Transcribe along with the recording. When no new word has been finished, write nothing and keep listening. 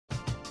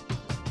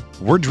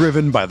We're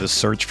driven by the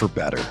search for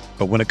better.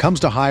 But when it comes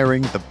to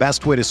hiring, the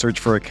best way to search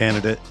for a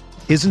candidate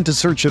isn't to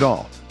search at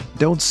all.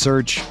 Don't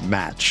search,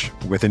 match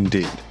with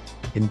Indeed.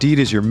 Indeed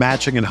is your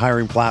matching and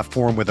hiring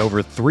platform with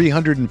over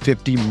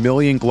 350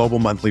 million global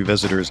monthly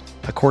visitors,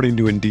 according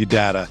to Indeed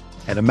data,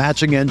 and a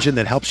matching engine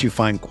that helps you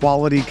find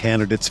quality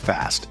candidates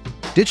fast.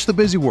 Ditch the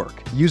busy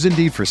work. Use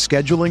Indeed for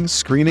scheduling,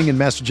 screening, and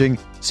messaging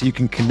so you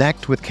can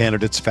connect with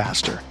candidates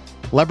faster.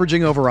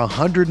 Leveraging over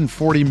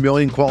 140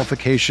 million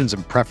qualifications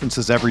and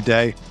preferences every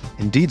day,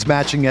 Indeed's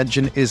matching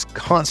engine is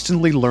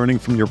constantly learning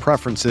from your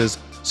preferences,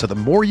 so the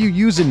more you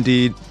use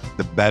Indeed,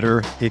 the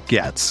better it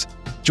gets.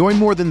 Join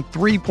more than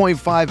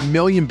 3.5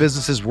 million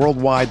businesses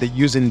worldwide that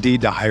use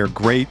Indeed to hire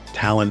great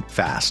talent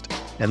fast.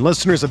 And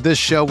listeners of this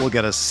show will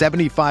get a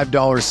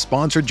 $75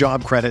 sponsored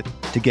job credit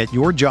to get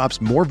your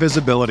jobs more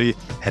visibility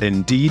at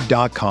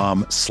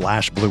Indeed.com/Blue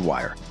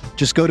Wire.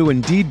 Just go to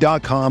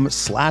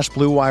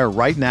Indeed.com/Blue Wire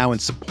right now and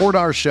support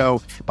our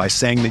show by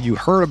saying that you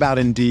heard about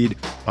Indeed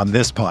on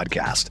this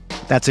podcast.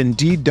 That's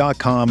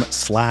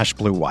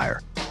Indeed.com/Blue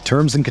Wire.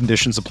 Terms and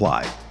conditions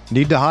apply.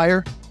 Need to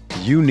hire?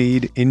 You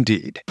need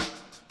Indeed.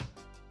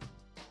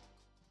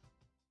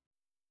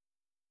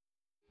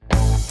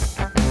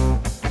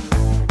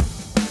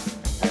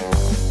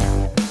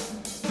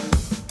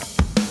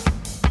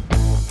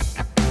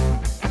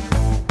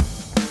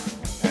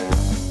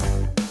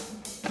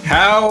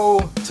 How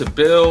to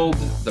build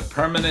the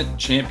permanent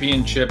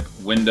championship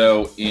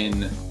window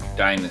in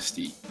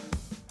Dynasty.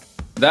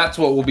 That's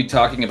what we'll be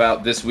talking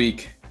about this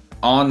week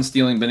on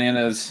Stealing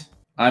Bananas.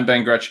 I'm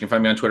Ben Gretch. You can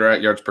find me on Twitter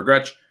at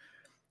yardspergretch.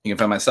 You can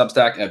find my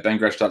Substack at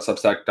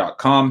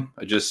bengretch.substack.com.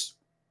 I just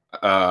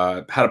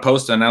had a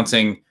post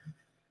announcing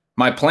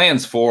my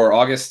plans for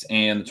August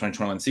and the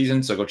 2021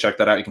 season, so go check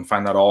that out. You can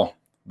find that all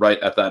right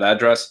at that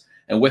address.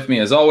 And with me,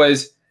 as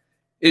always,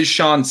 is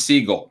Sean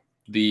Siegel,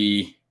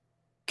 the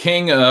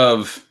king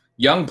of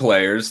young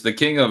players, the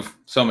king of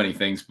so many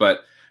things,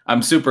 but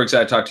I'm super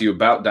excited to talk to you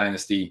about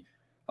Dynasty.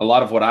 A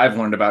lot of what I've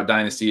learned about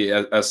Dynasty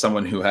as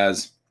someone who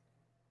has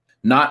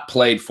not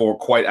played for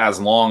quite as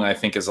long, I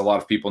think, as a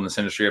lot of people in this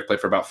industry. I've played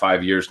for about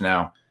 5 years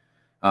now.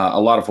 A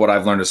lot of what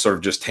I've learned is sort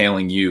of just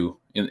tailing you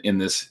in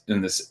this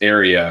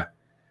area.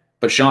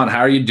 But Sean, how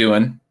are you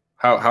doing?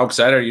 How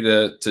excited are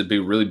you to be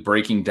really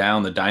breaking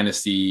down the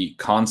Dynasty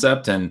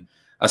concept, and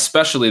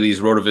especially these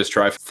RotoViz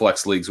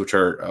Tri-Flex leagues, which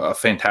are a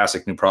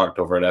fantastic new product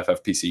over at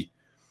FFPC?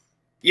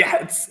 Yeah,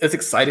 it's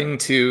exciting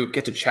to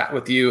get to chat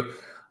with you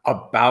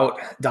about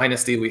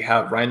Dynasty. We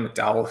have Ryan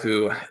McDowell,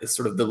 who is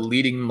sort of the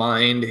leading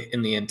mind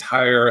in the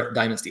entire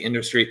Dynasty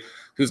industry,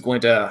 who's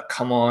going to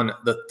come on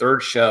the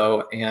third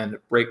show and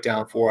break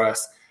down for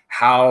us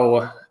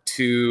how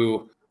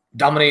to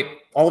dominate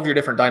all of your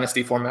different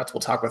Dynasty formats.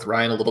 We'll talk with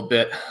Ryan a little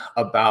bit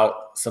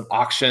about some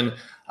auction.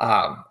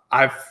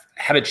 I've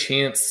had a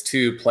chance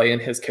to play in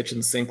his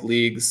kitchen sink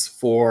leagues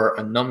for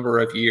a number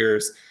of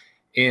years.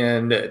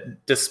 And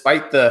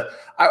despite the,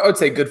 I would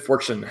say, good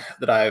fortune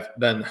that I've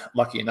been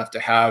lucky enough to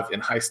have in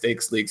high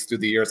stakes leagues through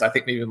the years, I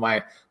think maybe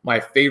my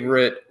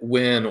favorite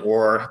win,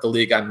 or the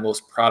league I'm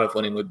most proud of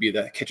winning, would be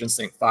the Kitchen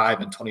Sink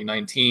 5 in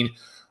 2019,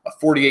 a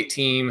 48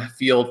 team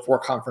field, 4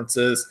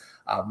 conferences.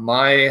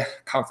 My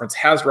conference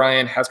has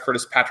Ryan, has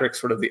Curtis Patrick,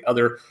 sort of the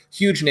other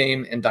huge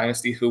name in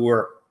Dynasty, who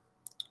we're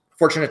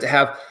fortunate to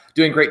have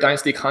doing great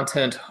Dynasty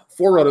content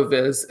for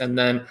RotoViz. And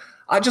then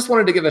I just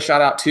wanted to give a shout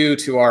out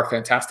to our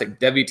fantastic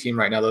Devy team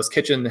right now. Those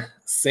kitchen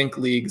sink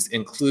leagues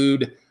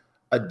include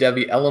a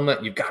Devy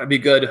element. You've got to be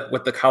good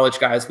with the college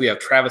guys. We have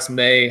Travis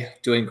May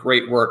doing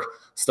great work,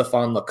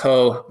 Stefan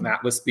Laco,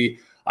 Matt Wispy.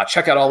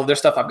 Check out all of their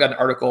stuff. I've got an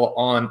article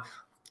on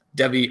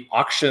Devy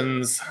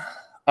auctions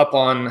up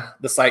on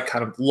the site,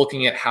 kind of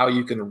looking at how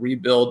you can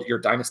rebuild your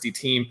Dynasty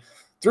team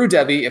through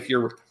Devy if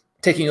you're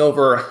taking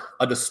over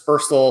a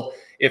dispersal,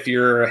 if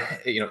you're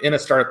in a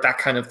startup, that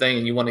kind of thing,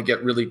 and you want to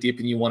get really deep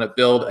and you want to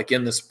build,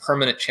 again, this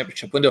permanent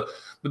championship window.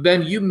 But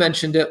Ben, you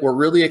mentioned it. We're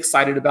really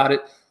excited about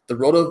it. The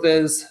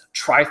RotoViz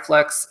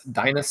Tri-Flex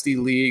Dynasty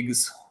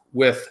Leagues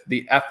with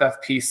the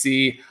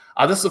FFPC.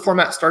 This is a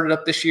format started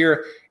up this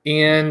year,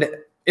 and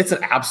it's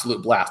an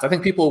absolute blast. I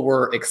think people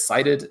were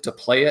excited to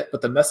play it,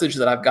 but the message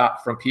that I've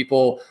got from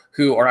people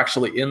who are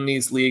actually in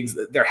these leagues,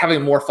 they're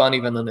having more fun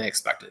even than they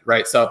expected,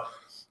 right? So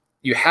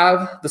you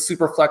have the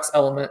super flex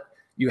element.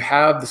 You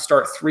have the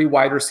start 3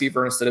 wide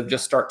receiver instead of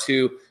just start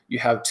 2. You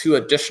have 2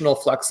 additional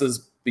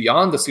flexes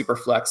beyond the super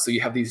flex. So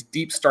you have these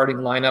deep starting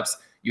lineups.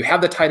 You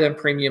have the tight end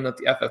premium that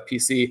the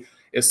FFPC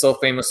is so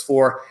famous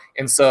for.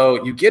 And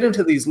so you get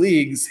into these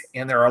leagues,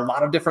 and there are a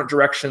lot of different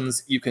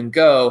directions you can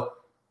go.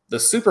 The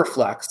super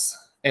flex,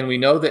 and we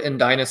know that in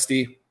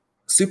Dynasty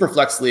super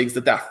flex leagues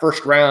that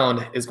first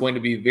round is going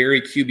to be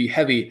very QB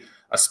heavy,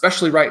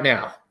 especially right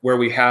now where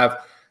we have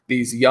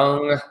these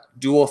young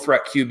dual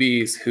threat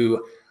QBs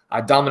who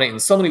dominate in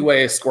so many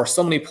ways, score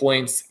so many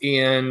points,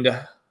 and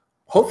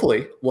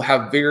hopefully will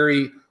have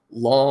very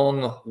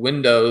long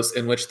windows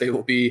in which they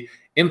will be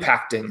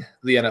impacting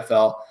the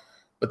NFL.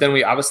 But then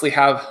we obviously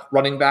have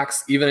running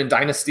backs. Even in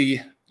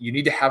Dynasty, you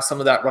need to have some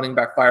of that running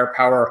back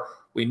firepower.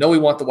 We know we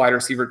want the wide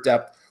receiver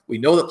depth. We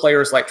know that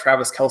players like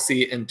Travis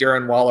Kelce and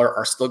Darren Waller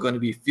are still going to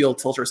be field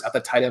tilters at the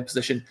tight end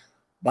position,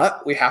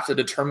 but we have to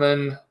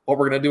determine what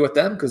we're going to do with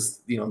them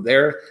because,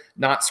 they're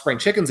not spring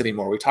chickens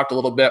anymore. We talked a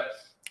little bit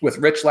with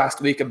Rich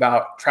last week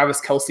about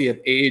Travis Kelce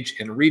and age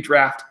and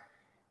redraft,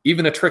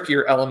 even a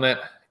trickier element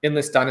in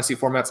this dynasty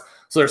formats.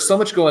 So there's so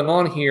much going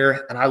on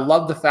here, and I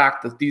love the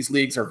fact that these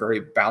leagues are very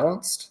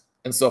balanced.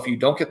 And so if you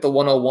don't get the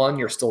 101,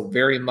 you're still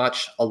very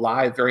much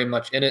alive, very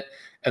much in it.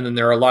 And then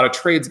there are a lot of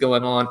trades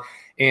going on.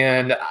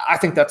 And I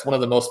think that's one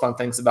of the most fun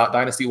things about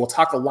Dynasty. We'll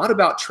talk a lot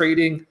about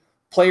trading,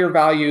 player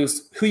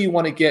values, who you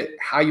want to get,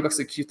 how you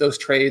execute those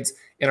trades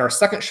in our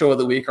second show of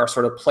the week, our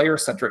sort of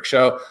player-centric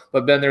show.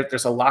 But Ben,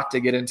 there's a lot to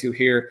get into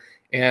here.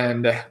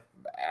 And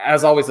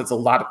as always, it's a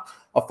lot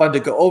of fun to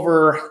go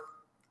over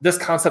this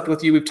concept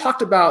with you. We've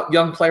talked about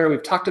young player.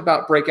 We've talked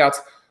about breakouts.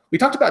 We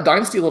talked about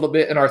Dynasty a little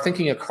bit in our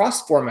Thinking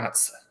Across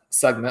Formats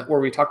segment,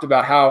 where we talked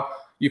about how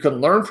you can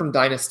learn from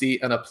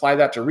Dynasty and apply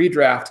that to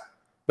redraft.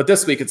 But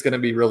this week, it's going to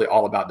be really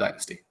all about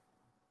Dynasty.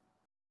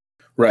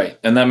 Right.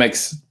 And that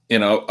makes, a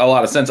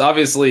lot of sense.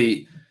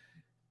 Obviously,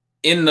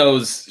 in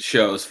those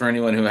shows, for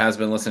anyone who has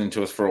been listening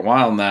to us for a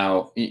while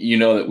now, you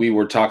know that we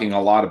were talking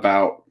a lot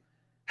about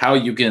how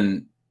you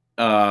can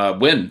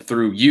win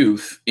through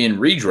youth in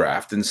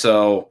redraft. And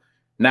so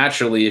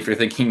naturally, if you're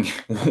thinking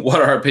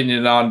what our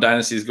opinion on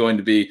Dynasty is going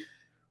to be,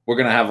 we're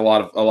going to have a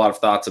lot of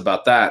thoughts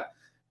about that.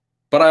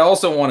 But I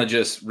also want to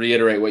just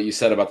reiterate what you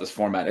said about this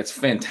format. It's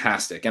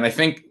fantastic. And I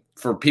think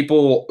for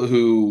people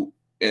who,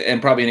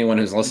 and probably anyone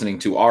who's listening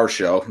to our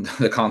show,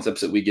 the concepts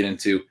that we get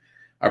into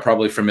are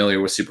probably familiar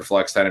with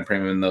Superflex, tight end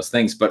premium, and those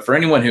things. But for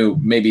anyone who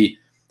maybe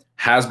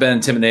has been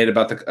intimidated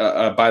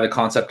about by the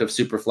concept of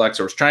Superflex,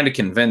 or is trying to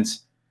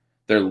convince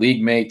their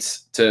league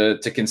mates to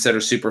consider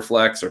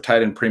Superflex or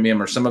tight end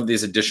premium or some of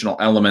these additional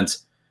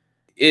elements,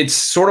 it's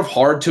sort of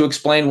hard to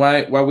explain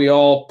why we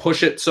all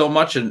push it so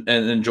much and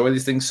enjoy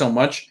these things so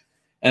much.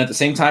 And at the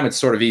same time, it's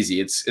sort of easy.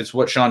 It's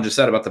what Sean just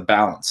said about the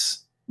balance.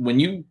 When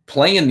you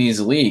play in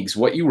these leagues,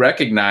 what you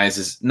recognize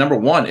is, number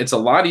one, it's a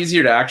lot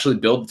easier to actually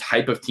build the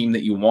type of team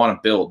that you want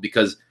to build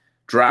because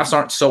drafts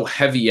aren't so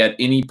heavy at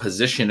any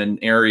position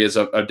in areas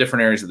of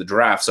different areas of the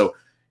draft. So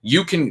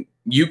you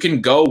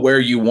can go where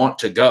you want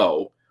to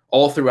go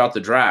all throughout the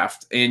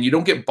draft, and you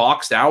don't get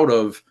boxed out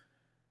of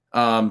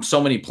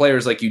so many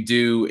players like you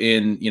do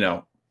in,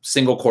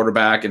 single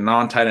quarterback and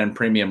non-tight end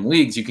premium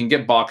leagues. You can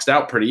get boxed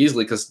out pretty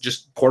easily because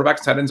just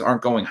quarterbacks, tight ends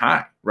aren't going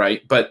high,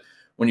 right? But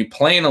when you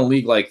play in a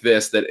league like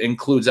this that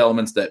includes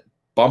elements that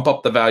bump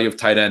up the value of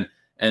tight end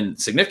and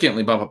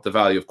significantly bump up the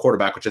value of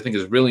quarterback, which I think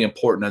is really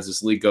important as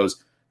this league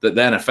goes, that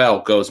the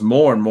NFL goes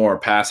more and more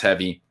pass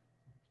heavy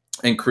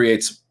and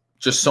creates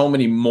just so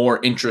many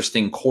more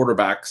interesting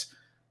quarterbacks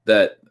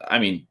that,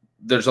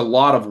 there's a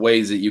lot of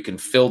ways that you can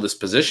fill this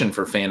position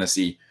for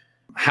fantasy.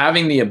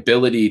 Having the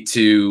ability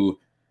to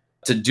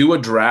do a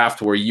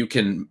draft where you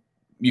can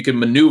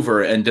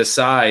maneuver and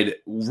decide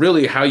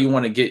really how you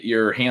want to get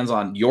your hands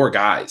on your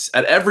guys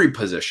at every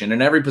position,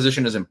 and every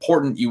position is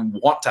important. You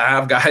want to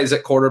have guys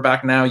at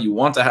quarterback now. You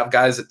want to have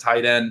guys at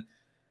tight end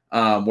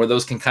where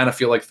those can kind of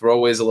feel like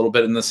throwaways a little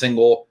bit in the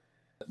single,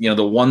 the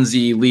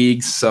onesie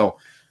leagues. So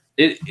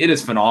it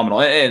is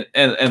phenomenal.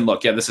 And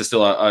look, yeah, this is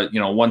still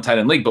a one tight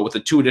end league, but with the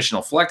two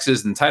additional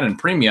flexes and tight end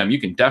premium, you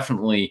can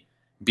definitely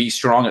be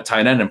strong at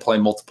tight end and play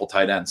multiple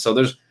tight ends. So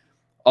there's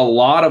a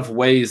lot of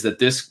ways that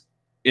this,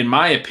 in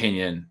my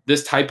opinion,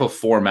 this type of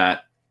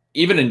format,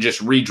 even in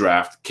just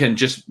redraft, can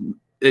just,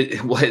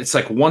 it's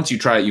like once you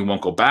try it, you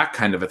won't go back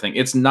kind of a thing.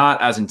 It's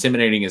not as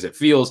intimidating as it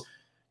feels.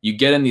 You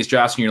get in these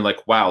drafts and you're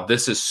like, wow,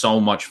 this is so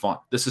much fun.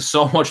 This is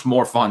so much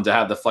more fun to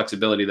have the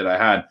flexibility that I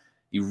had.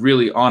 You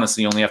really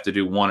honestly only have to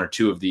do one or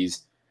two of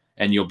these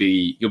and you'll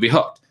be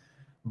hooked.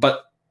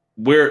 But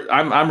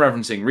I'm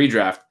referencing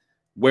redraft,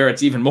 where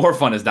it's even more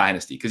fun is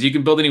Dynasty, because you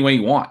can build any way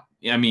you want.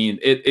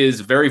 It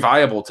is very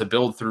viable to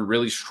build through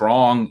really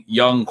strong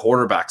young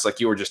quarterbacks like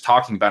you were just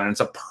talking about. And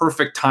it's a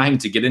perfect time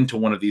to get into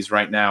one of these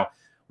right now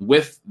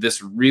with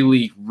this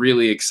really,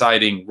 really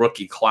exciting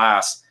rookie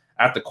class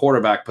at the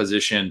quarterback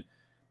position.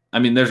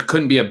 There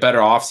couldn't be a better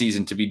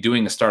offseason to be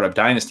doing a startup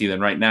Dynasty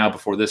than right now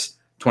before this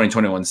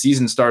 2021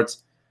 season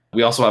starts.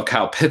 We also have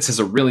Kyle Pitts as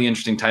a really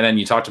interesting tight end.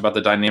 You talked about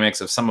the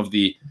dynamics of some of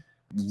the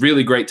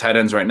really great tight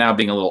ends right now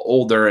being a little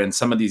older, and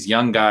some of these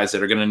young guys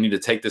that are going to need to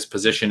take this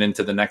position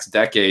into the next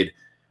decade.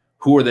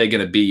 Who are they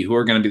going to be? Who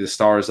are going to be the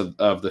stars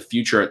of the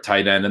future at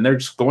tight end? And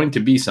there's going to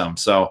be some.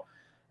 So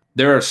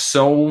there are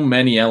so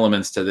many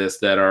elements to this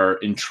that are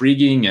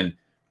intriguing. And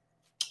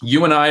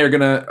you and I are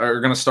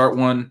gonna start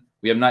one.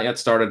 We have not yet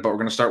started, but we're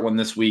going to start one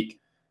this week.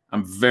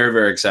 I'm very,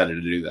 very excited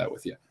to do that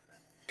with you.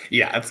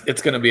 Yeah,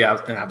 it's going to be an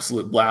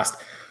absolute blast.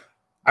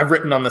 I've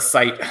written on the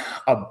site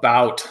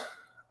about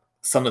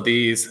some of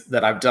these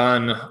that I've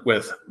done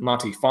with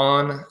Monty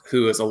Fawn,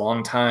 who is a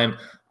longtime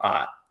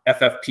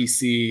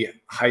FFPC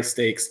high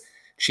stakes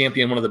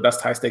champion, one of the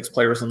best high stakes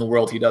players in the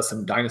world. He does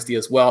some Dynasty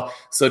as well.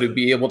 So to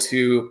be able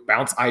to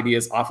bounce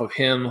ideas off of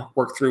him,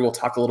 work through, we'll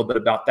talk a little bit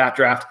about that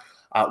draft.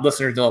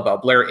 Listeners know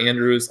about Blair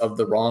Andrews of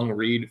the Wrong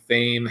Read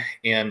fame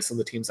and some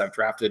of the teams I've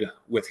drafted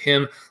with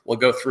him. We'll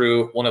go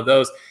through one of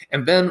those.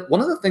 And then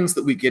one of the things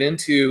that we get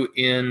into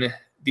in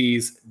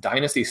these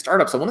dynasty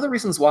startups, and one of the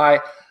reasons why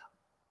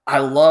I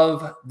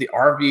love the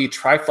RV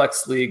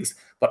Triflex leagues,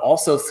 but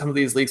also some of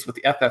these leagues with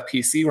the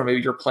FFPC where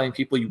maybe you're playing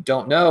people you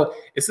don't know,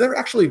 is they're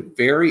actually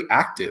very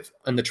active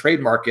in the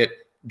trade market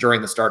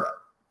during the startup.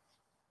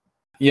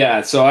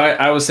 Yeah, so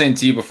I was saying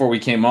to you before we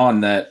came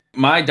on that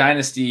my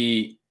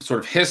dynasty sort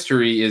of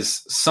history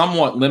is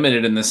somewhat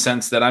limited in the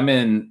sense that I'm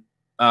in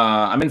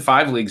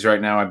 5 leagues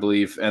right now, I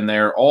believe, and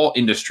they're all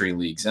industry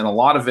leagues. And a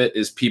lot of it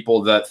is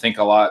people that think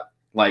a lot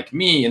like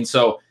me. And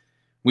so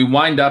we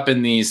wind up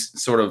in these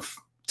sort of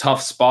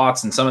tough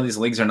spots, and some of these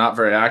leagues are not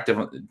very active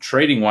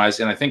trading wise.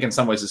 And I think in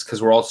some ways it's because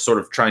we're all sort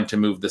of trying to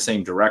move the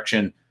same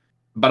direction.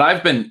 But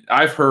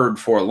I've heard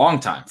for a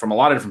long time from a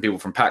lot of different people,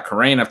 from Pat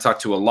Corain, I've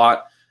talked to a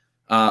lot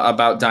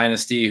about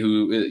Dynasty,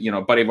 who,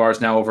 a buddy of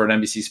ours now over at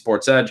NBC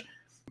Sports Edge,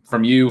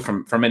 from you,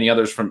 from many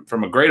others,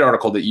 from a great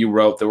article that you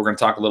wrote that we're going to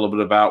talk a little bit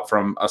about,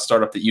 from a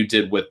startup that you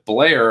did with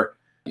Blair,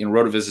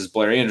 RotoViz's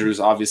Blair Andrews,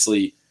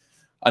 obviously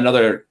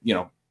another,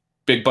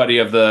 big buddy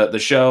of the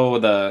show,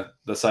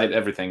 the site,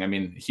 everything. I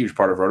mean, huge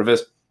part of RotoViz.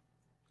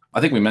 I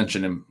think we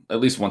mention him at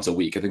least once a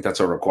week. I think that's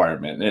a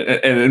requirement,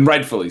 and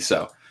rightfully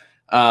so.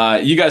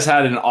 You guys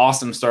had an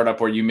awesome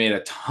startup where you made a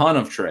ton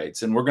of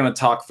trades, and we're going to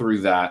talk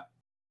through that.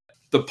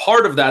 The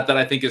part of that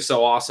I think is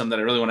so awesome that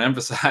I really want to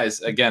emphasize,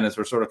 again, as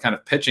we're sort of kind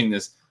of pitching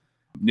this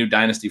new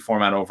dynasty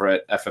format over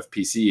at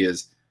FFPC,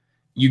 is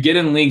you get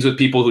in leagues with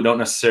people who don't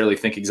necessarily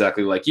think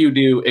exactly like you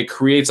do. It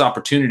creates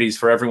opportunities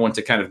for everyone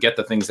to kind of get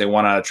the things they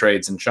want out of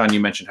trades. And Sean, you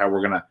mentioned how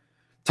we're going to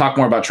talk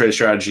more about trade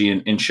strategy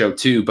in show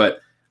 2, but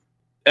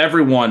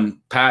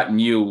everyone, Pat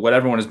and you, what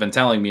everyone has been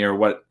telling me, or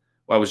what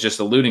I was just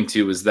alluding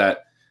to, is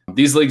that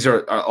these leagues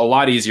are a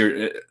lot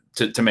easier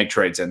to make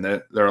trades in.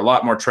 They're a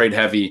lot more trade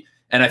heavy.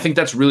 And I think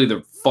that's really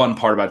the fun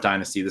part about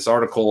Dynasty. This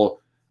article,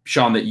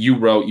 Sean, that you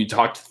wrote, you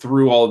talked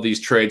through all of these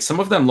trades.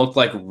 Some of them looked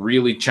like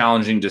really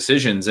challenging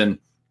decisions. And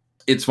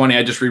it's funny,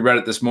 I just reread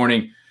it this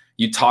morning.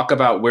 You talk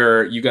about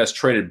where you guys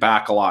traded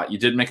back a lot. You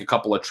did make a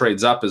couple of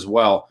trades up as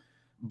well,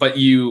 but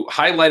you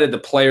highlighted the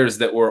players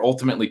that were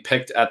ultimately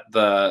picked at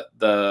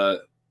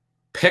the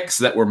picks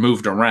that were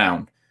moved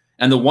around.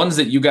 And the ones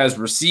that you guys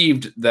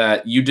received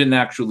that you didn't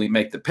actually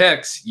make the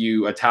picks,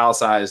 you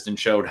italicized and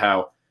showed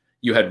how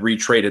you had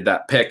retraded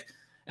that pick.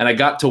 And I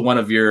got to one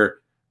of your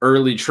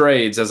early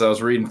trades as I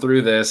was reading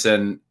through this,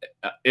 and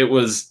it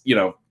was,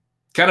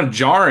 kind of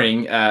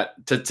jarring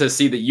to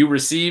see that you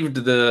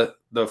received the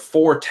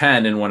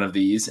 410 in one of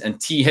these, and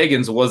T.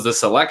 Higgins was the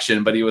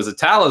selection, but he was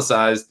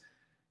italicized.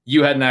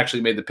 You hadn't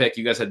actually made the pick.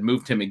 You guys had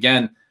moved him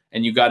again,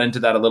 and you got into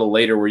that a little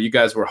later where you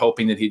guys were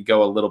hoping that he'd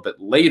go a little bit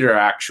later.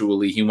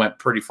 Actually, he went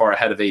pretty far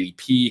ahead of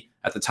ADP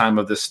at the time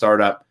of this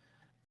startup.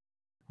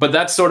 But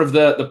that's sort of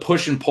the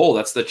push and pull.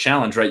 That's the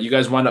challenge, right? You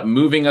guys wound up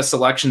moving a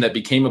selection that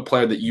became a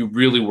player that you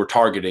really were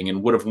targeting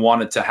and would have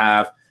wanted to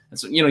have. And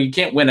so, you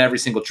can't win every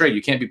single trade.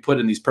 You can't be put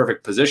in these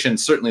perfect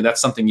positions. Certainly,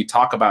 that's something you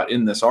talk about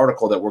in this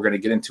article that we're going to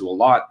get into a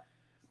lot.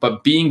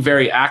 But being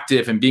very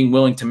active and being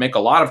willing to make a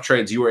lot of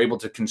trades, you were able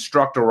to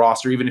construct a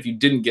roster, even if you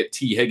didn't get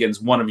T. Higgins,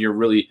 one of your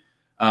really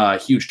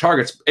huge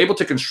targets, able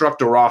to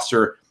construct a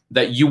roster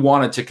that you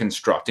wanted to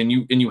construct. And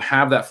you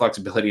have that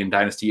flexibility in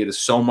Dynasty. It is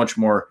so much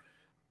more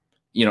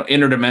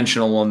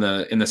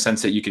interdimensional in the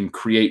sense that you can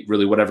create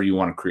really whatever you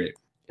want to create.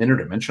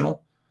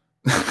 Interdimensional?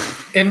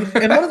 and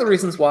one of the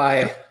reasons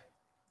why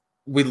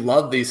we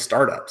love these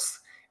startups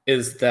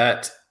is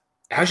that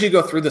as you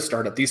go through the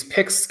startup, these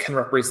picks can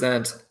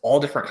represent all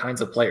different kinds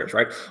of players,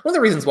 right? One of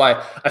the reasons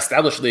why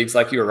established leagues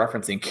like you were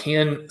referencing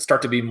can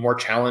start to be more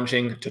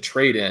challenging to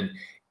trade in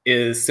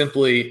is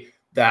simply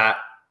that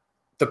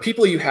the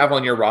people you have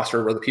on your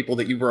roster were the people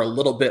that you were a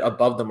little bit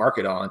above the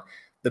market on.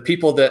 The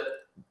people that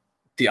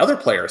the other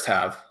players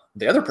have,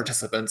 the other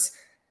participants,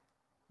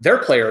 their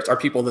players are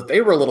people that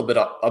they were a little bit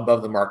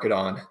above the market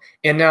on.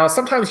 And now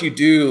sometimes you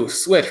do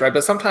switch, right?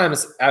 But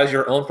sometimes as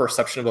your own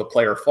perception of a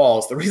player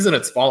falls, the reason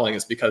it's falling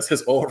is because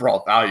his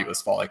overall value is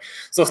falling.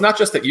 So it's not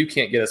just that you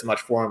can't get as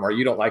much for him or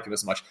you don't like him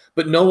as much,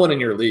 but no one in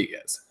your league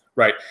is,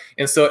 right?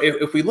 And so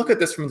if we look at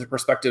this from the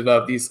perspective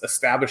of these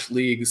established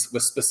leagues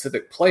with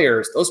specific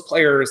players, those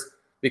players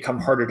become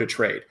harder to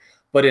trade.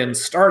 But in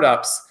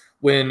startups,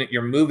 when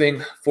you're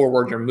moving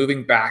forward, you're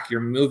moving back,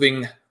 you're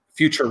moving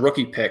future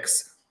rookie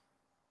picks,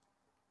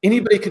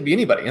 anybody could be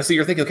anybody. And so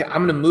you're thinking, okay,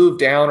 I'm going to move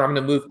down or I'm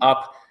going to move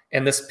up,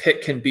 and this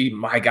pick can be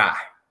my guy.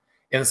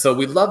 And so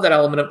we love that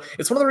element of,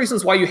 it's one of the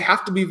reasons why you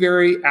have to be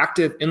very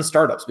active in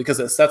startups, because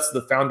it sets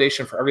the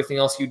foundation for everything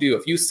else you do.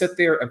 If you sit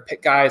there and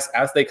pick guys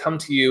as they come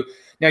to you,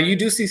 now you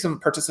do see some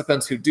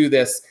participants who do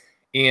this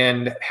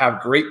and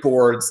have great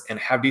boards and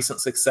have decent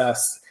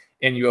success,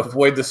 and you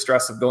avoid the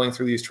stress of going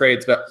through these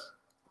trades. But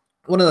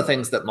one of the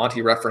things that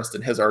Monty referenced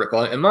in his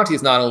article, and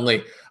Monty's not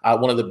only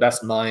one of the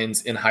best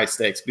minds in high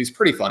stakes, but he's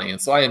pretty funny.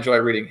 And so I enjoy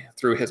reading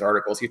through his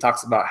articles. He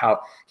talks about how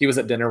he was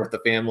at dinner with the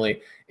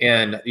family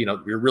and,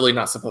 you're really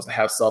not supposed to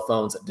have cell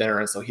phones at dinner.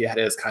 And so he had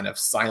his kind of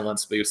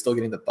silence, but he was still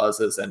getting the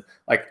buzzes and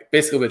like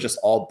basically it was just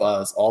all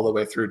buzz all the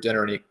way through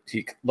dinner. And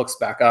he looks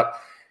back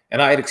up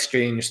and I had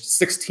exchanged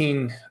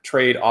 16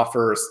 trade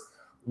offers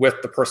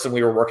with the person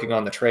we were working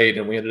on the trade.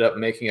 And we ended up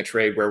making a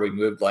trade where we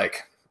moved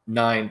like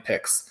 9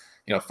 picks.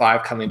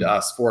 5 coming to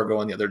us, 4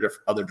 going the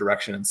other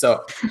direction. And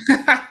so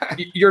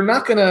you're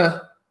not going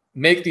to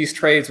make these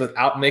trades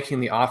without making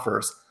the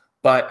offers,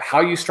 but how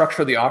you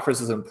structure the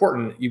offers is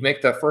important. You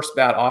make the first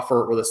bad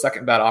offer or the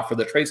second bad offer,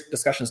 the trade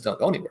discussions don't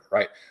go anywhere,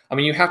 right? I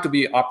mean, you have to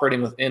be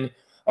operating within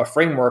a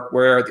framework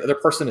where the other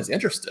person is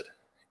interested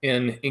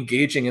in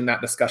engaging in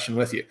that discussion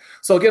with you.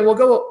 So again, we'll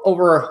go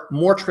over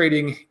more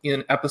trading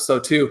in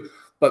episode 2,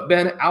 but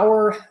Ben,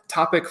 our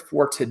topic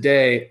for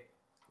today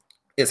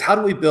is how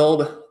do we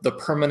build the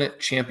permanent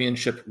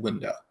championship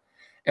window?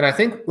 And I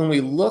think when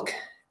we look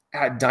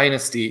at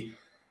Dynasty,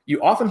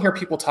 you often hear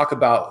people talk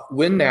about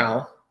win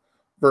now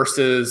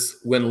versus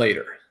win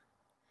later.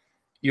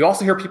 You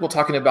also hear people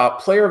talking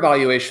about player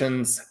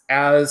evaluations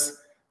as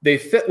they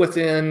fit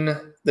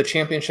within the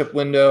championship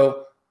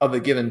window of a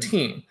given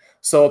team.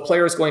 So a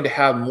player is going to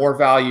have more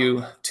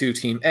value to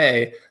team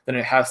A than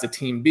it has to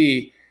team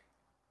B.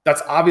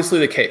 That's obviously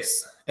the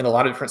case in a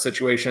lot of different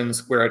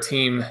situations where a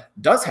team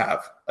does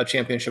have a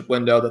championship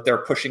window that they're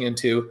pushing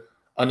into.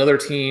 Another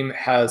team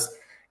has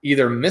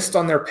either missed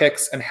on their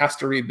picks and has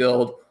to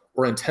rebuild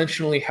or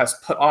intentionally has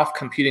put off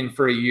competing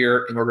for a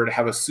year in order to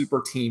have a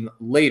super team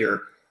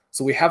later.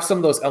 So we have some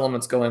of those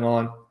elements going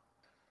on.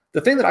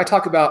 The thing that I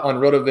talk about on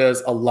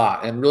RotoViz a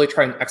lot and really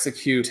try and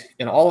execute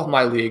in all of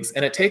my leagues,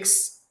 and it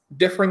takes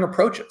differing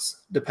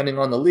approaches depending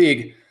on the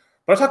league,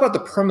 but I talk about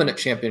the permanent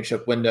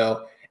championship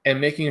window and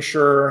making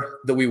sure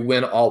that we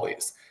win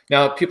always.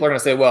 Now, people are going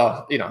to say,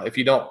 well, if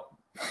you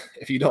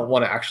don't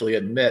want to actually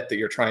admit that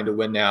you're trying to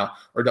win now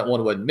or don't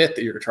want to admit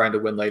that you're trying to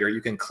win later,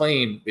 you can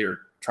claim that you're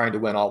trying to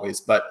win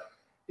always. But,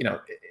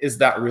 is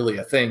that really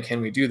a thing?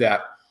 Can we do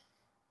that?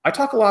 I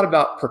talk a lot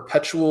about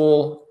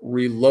perpetual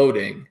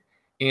reloading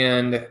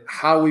and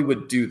how we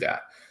would do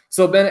that.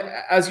 So, Ben,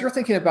 as you're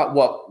thinking about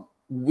what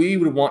we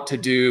would want to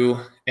do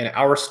in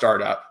our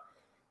startup,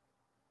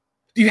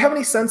 do you have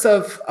any sense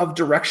of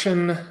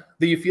direction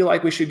that you feel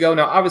like we should go?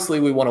 Now, obviously,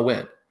 we want to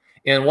win.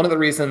 And one of the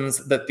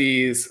reasons that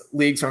these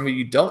leagues, or maybe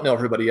you don't know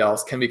everybody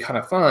else, can be kind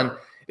of fun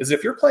is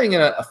if you're playing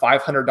in a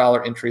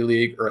 $500 entry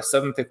league or a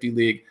 $750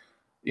 league,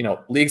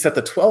 leagues at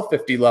the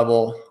 $1,250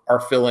 level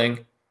are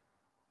filling.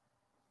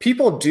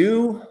 People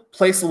do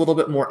place a little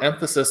bit more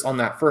emphasis on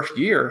that first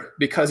year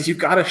because you've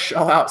got to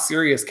shell out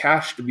serious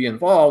cash to be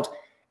involved,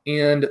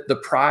 and the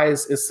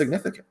prize is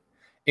significant.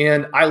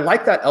 And I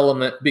like that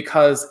element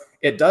because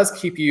it does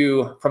keep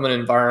you from an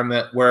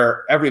environment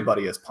where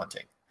everybody is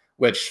punting,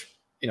 which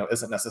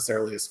isn't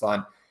necessarily as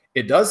fun.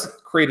 It does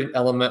create an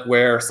element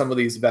where some of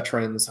these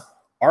veterans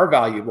are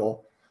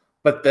valuable,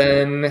 but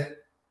then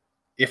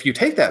if you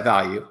take that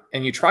value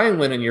and you try and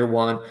win in year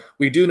one,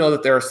 we do know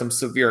that there are some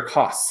severe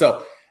costs.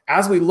 So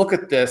as we look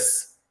at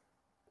this,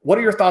 what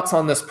are your thoughts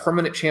on this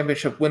permanent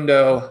championship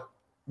window?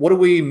 What do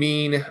we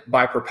mean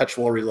by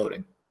perpetual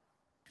reloading?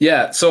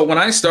 Yeah, so when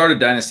I started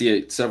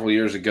Dynasty several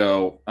years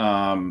ago,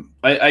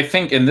 I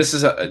think, and this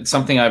is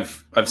something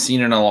I've seen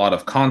in a lot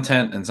of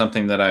content and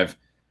something that I've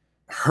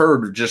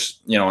heard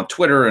just on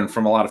Twitter and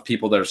from a lot of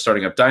people that are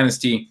starting up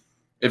Dynasty,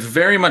 it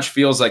very much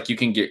feels like you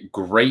can get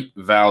great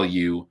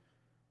value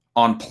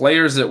on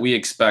players that we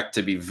expect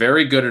to be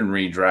very good in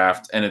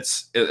redraft, and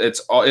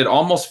it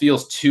almost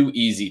feels too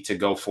easy to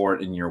go for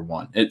it in year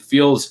one. It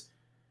feels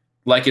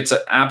like it's an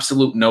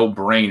absolute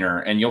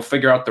no-brainer, and you'll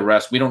figure out the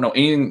rest. We don't know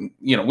anything,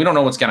 we don't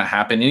know what's going to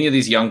happen. Any of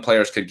these young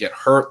players could get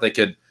hurt. They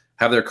could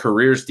have their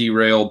careers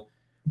derailed.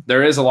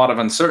 There is a lot of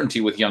uncertainty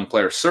with young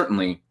players,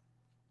 certainly.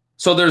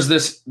 So there's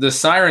this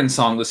siren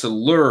song, this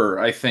allure,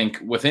 I think,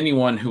 with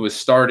anyone who is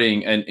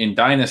starting in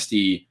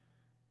Dynasty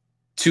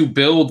to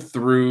build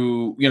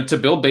through, to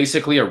build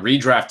basically a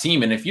redraft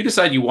team. And if you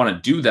decide you want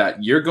to do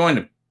that, you're going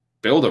to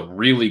build a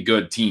really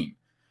good team.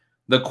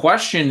 The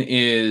question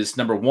is,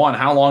 number one,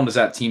 how long does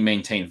that team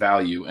maintain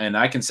value? And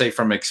I can say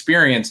from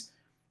experience,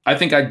 I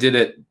think I did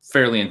it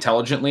fairly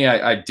intelligently.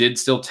 I did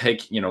still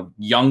take,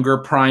 younger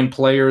prime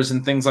players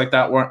and things like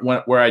that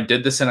where I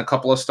did this in a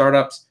couple of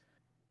startups,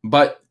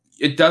 but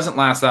it doesn't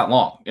last that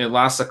long. It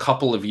lasts a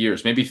couple of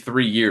years, maybe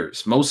 3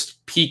 years.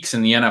 Most peaks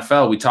in the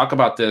NFL, we talk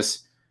about this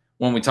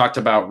when we talked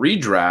about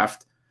redraft,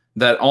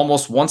 that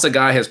almost once a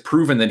guy has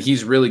proven that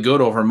he's really good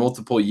over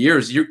multiple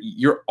years,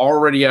 you're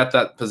already at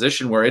that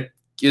position where it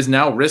is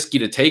now risky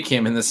to take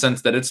him, in the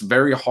sense that it's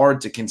very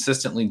hard to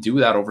consistently do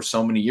that over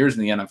so many years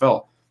in the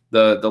NFL.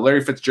 The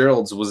Larry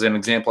Fitzgeralds was an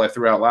example I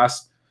threw out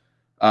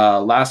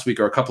last week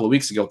or a couple of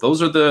weeks ago.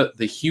 Those are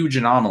the huge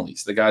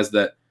anomalies, the guys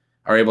that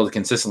are able to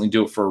consistently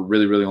do it for a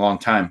really, really long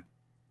time.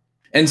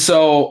 And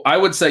so I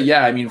would say,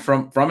 yeah, I mean,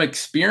 from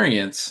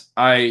experience,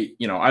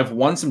 I've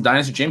won some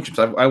Dynasty championships.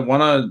 I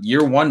won a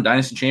year one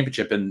Dynasty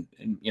championship in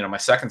my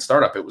second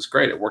startup. It was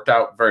great. It worked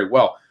out very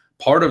well.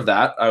 Part of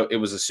that, it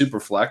was a super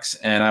flex,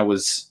 and I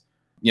was,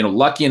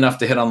 lucky enough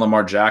to hit on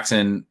Lamar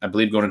Jackson, I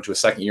believe going into a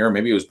second year,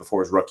 maybe it was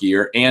before his rookie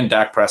year, and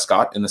Dak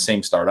Prescott in the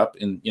same startup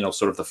in,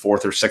 sort of the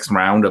fourth or sixth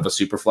round of a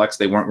super flex.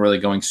 They weren't really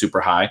going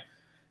super high,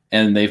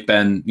 and they've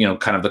been,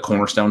 kind of the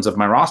cornerstones of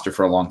my roster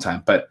for a long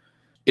time. But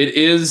it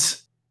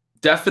is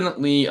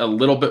definitely a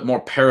little bit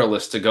more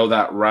perilous to go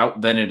that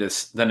route than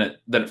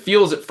it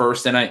feels at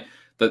first. And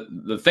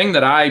the thing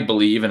that I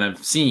believe and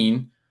have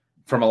seen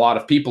from a lot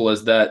of people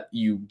is that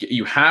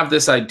you have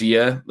this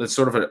idea that's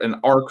sort of an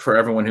arc for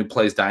everyone who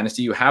plays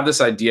Dynasty. You have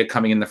this idea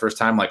coming in the first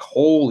time, like,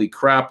 holy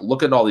crap,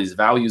 look at all these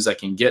values I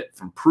can get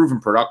from proven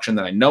production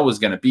that I know is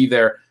going to be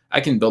there. I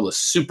can build a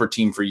super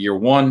team for year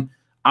one.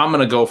 I'm going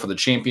to go for the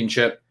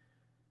championship.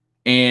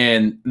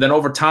 And then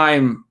over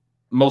time,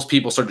 most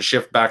people start to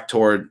shift back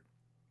toward,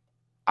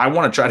 I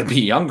want to try to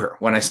be younger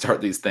when I start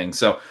these things.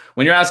 So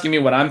when you're asking me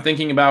what I'm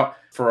thinking about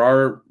for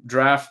our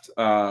draft,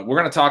 we're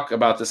going to talk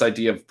about this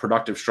idea of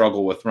productive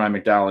struggle with Ryan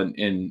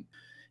McDowell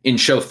in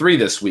show 3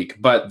 this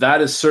week. But that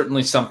is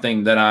certainly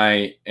something that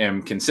I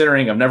am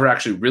considering. I've never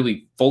actually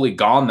really fully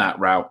gone that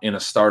route in a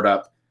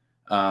startup.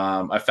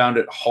 I found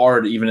it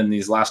hard even in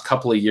these last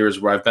couple of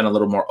years where I've been a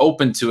little more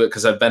open to it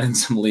because I've been in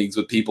some leagues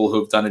with people who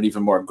have done it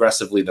even more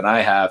aggressively than I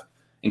have,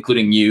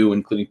 including you,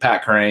 including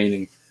Pat Crane,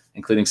 and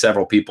including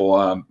several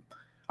people.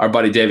 Our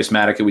buddy Davis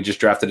Maddock, who we just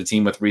drafted a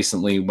team with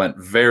recently, went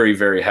very,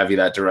 very heavy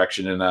that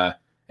direction in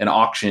an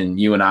auction.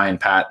 You and I and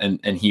Pat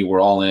and he were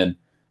all in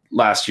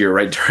last year,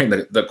 right during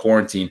the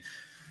quarantine.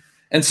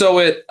 And so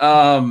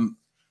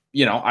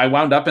I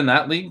wound up in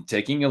that league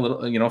taking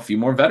a few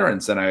more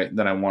veterans than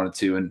I wanted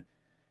to. And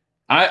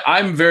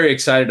I'm very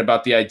excited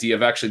about the idea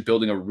of actually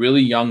building a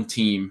really young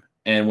team.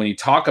 And when you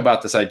talk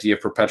about this idea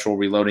of perpetual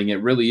reloading,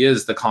 it really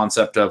is the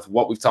concept of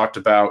what we've talked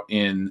about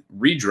in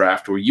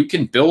redraft, where you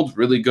can build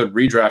really good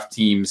redraft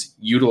teams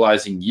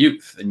utilizing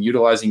youth and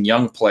utilizing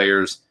young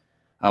players.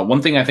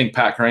 One thing I think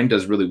Pat Crane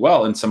does really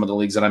well in some of the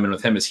leagues that I'm in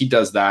with him is he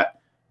does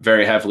that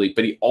very heavily,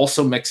 but he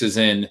also mixes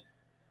in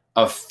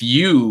a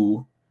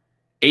few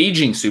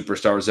aging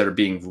superstars that are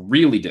being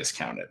really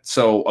discounted.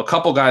 So a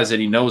couple guys that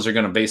he knows are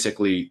going to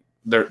basically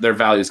their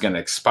value is going to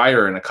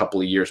expire in a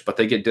couple of years, but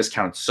they get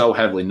discounted so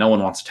heavily, no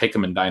one wants to take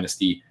them in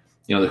Dynasty.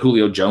 The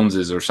Julio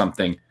Joneses or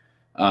something.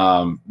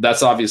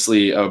 That's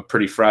obviously a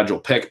pretty fragile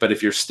pick, but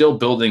if you're still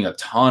building a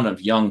ton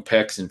of young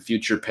picks and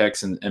future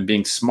picks and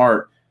being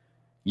smart,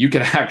 you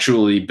can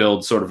actually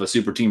build sort of a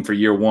super team for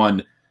year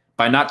one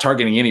by not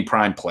targeting any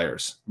prime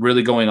players,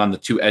 really going on the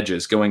two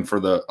edges, going for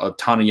a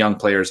ton of young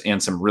players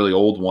and some really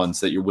old ones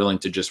that you're willing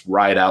to just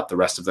ride out the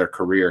rest of their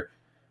career.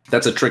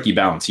 That's a tricky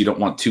balance. You don't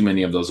want too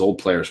many of those old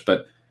players,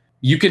 but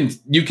you can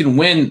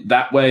win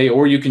that way,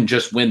 or you can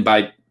just win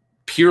by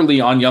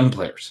purely on young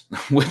players,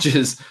 which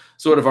is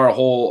sort of our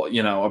whole,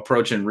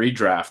 approach in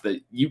redraft,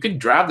 that you could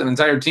draft an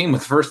entire team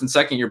with first and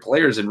second year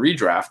players in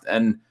redraft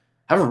and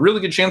have a really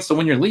good chance to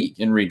win your league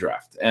in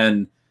redraft.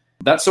 And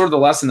that's sort of the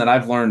lesson that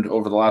I've learned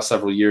over the last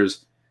several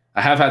years.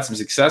 I have had some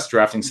success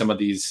drafting some of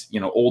these,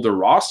 older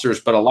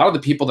rosters, but a lot of the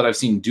people that I've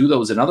seen do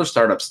those in other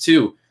startups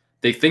too,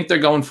 they think they're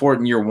going for it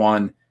in year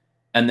one,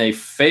 and they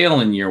fail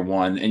in year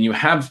one, and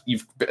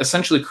you've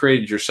essentially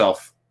created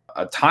yourself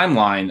a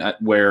timeline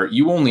where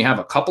you only have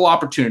a couple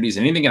opportunities.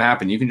 Anything can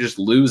happen. You can just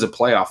lose a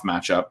playoff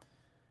matchup,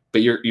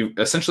 but you've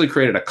essentially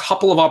created a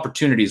couple of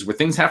opportunities where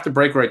things have to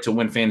break right to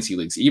win fantasy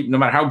leagues, no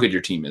matter how good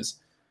your team is.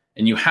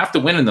 And you have to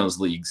win in those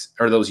leagues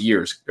or those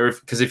years,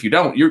 because if you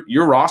don't,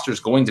 your roster is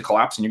going to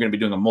collapse and you're going to be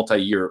doing a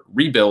multi-year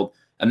rebuild.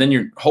 And then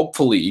you're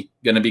hopefully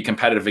going to be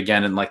competitive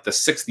again in like the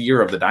 6th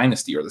year of the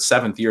dynasty or the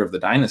 7th year of the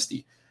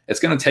dynasty. It's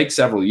going to take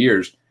several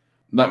years.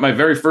 My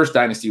very first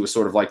dynasty was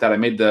sort of like that.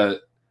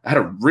 I had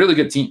a really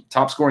good team,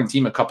 top scoring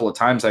team a couple of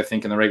times, I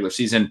think, in the regular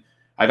season.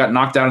 I got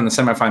knocked out in the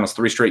semifinals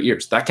 3 straight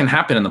years. That can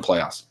happen in the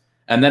playoffs.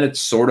 And then it's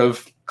sort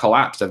of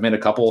collapsed. I've made a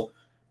couple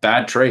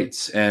bad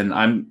trades, and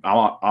I'm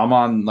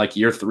on like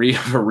year 3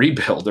 of a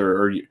rebuild,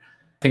 or I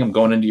think I'm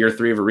going into year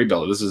 3 of a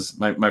rebuild. This is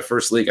my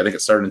first league. I think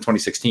it started in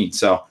 2016.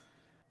 So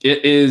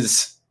it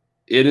is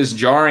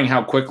jarring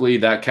how quickly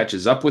that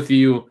catches up with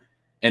you.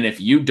 And if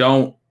you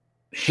don't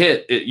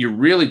hit it, you're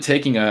really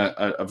taking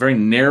a very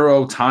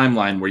narrow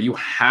timeline where you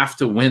have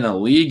to win a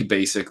league,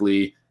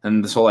 basically.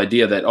 And this whole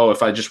idea that,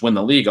 if I just win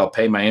the league, I'll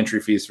pay my entry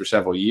fees for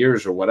several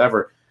years or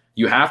whatever.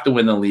 You have to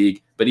win the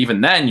league. But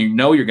even then,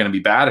 you're going to be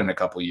bad in a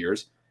couple of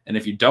years. And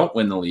if you don't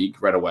win the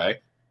league right away,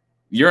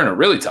 you're in a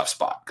really tough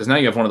spot, because now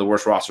you have one of the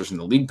worst rosters in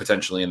the league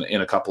potentially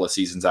in a couple of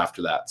seasons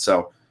after that.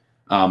 So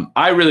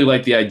I really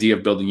like the idea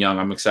of building young.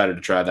 I'm excited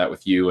to try that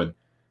with you and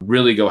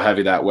really go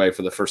heavy that way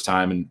for the first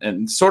time,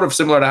 and sort of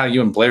similar to how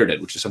you and Blair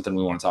did, which is something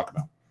we want to talk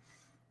about.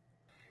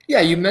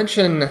 Yeah, you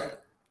mentioned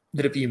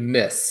that if you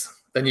miss,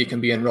 then you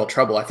can be in real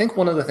trouble. I think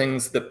one of the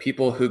things that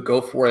people who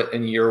go for it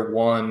in year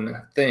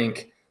one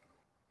think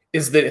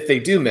is that if they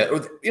do miss,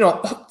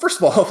 first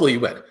of all, hopefully you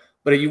win.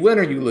 But if you win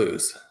or you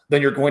lose,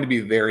 then you're going to be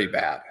very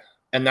bad.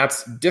 And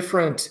that's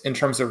different in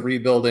terms of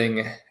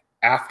rebuilding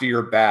after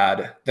you're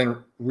bad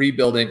than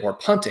rebuilding or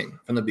punting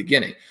from the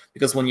beginning.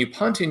 Because when you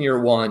punt in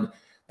year one,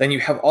 then you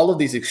have all of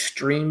these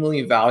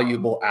extremely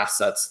valuable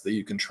assets that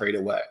you can trade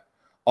away.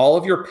 All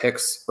of your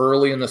picks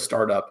early in the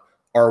startup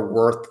are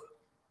worth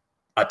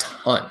a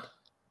ton,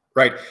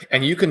 right?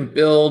 And you can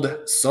build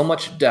so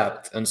much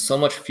depth and so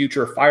much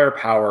future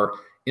firepower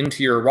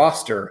into your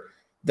roster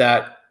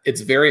that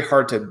it's very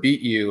hard to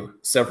beat you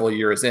several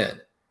years in.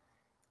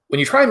 When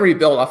you try and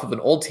rebuild off of an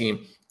old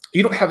team,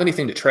 you don't have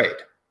anything to trade,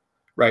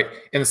 right?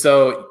 And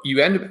so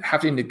you end up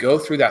having to go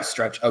through that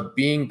stretch of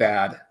being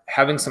bad,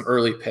 having some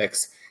early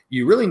picks.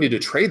 You really need to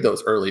trade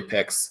those early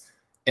picks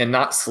and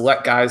not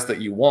select guys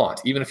that you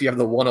want, even if you have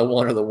the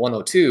 101 or the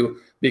 102,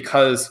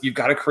 because you've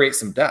got to create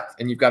some depth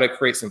and you've got to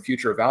create some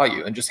future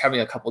value. And just having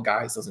a couple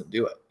guys doesn't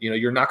do it.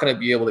 You're not going to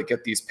be able to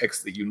get these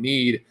picks that you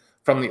need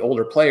from the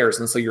older players.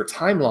 And so your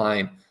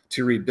timeline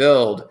to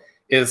rebuild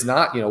is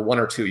not 1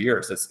 or 2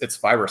 years. It's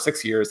 5 or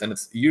 6 years, and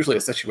it's usually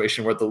a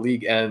situation where the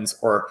league ends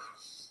or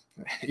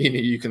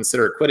you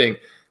consider quitting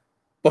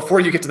before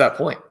you get to that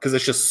point, because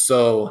it's just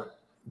so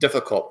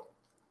difficult.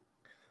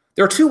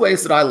 There are 2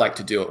 ways that I like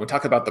to do it when we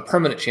talk about the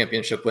permanent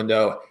championship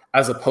window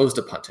as opposed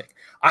to punting.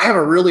 I have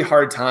a really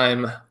hard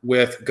time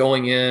with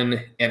going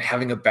in and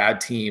having a bad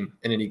team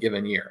in any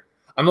given year.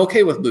 I'm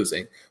okay with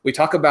losing. We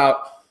talk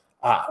about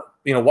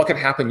what can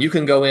happen. You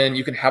can go in,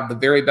 you can have the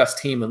very best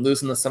team and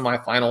lose in the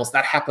semifinals.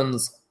 That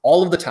happens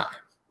all of the time,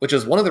 which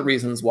is one of the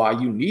reasons why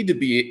you need to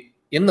be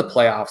in the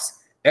playoffs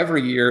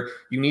every year.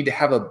 You need to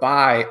have a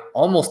bye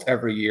almost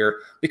every year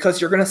because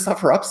you're going to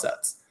suffer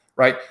upsets,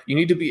 right? You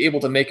need to be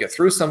able to make it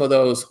through some of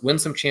those, win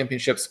some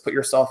championships, put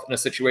yourself in a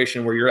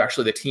situation where you're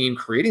actually the team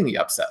creating the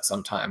upset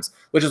sometimes,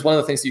 which is one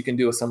of the things you can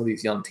do with some of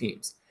these young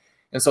teams.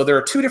 And so there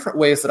are 2 different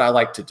ways that I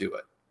like to do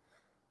it.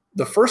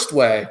 The first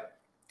way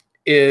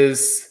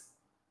is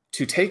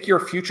to take your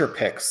future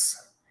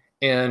picks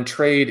and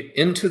trade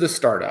into the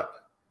startup,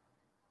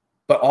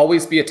 but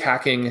always be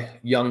attacking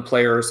young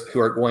players who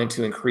are going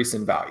to increase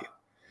in value.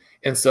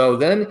 And so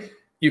then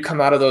you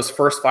come out of those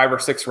first 5 or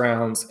 6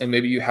 rounds and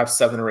maybe you have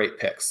 7 or 8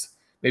 picks.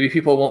 Maybe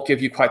people won't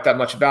give you quite that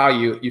much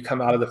value. You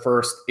come out of the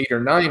first 8 or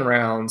 9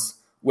 rounds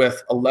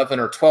with 11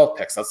 or 12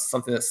 picks. That's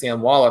something that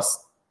Sam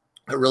Wallace,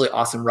 a really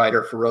awesome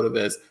writer for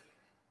RotoViz,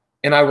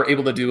 and I were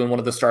able to do in one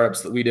of the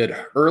startups that we did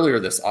earlier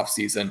this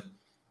offseason.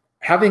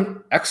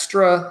 Having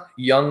extra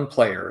young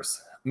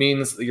players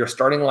means that your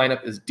starting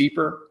lineup is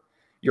deeper.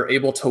 You're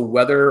able to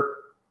weather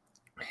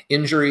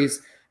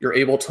injuries. You're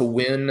able to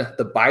win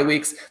the bye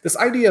weeks. This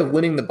idea of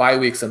winning the bye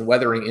weeks and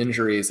weathering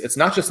injuries, it's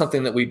not just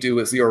something that we do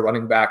as zero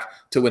running back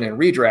to win in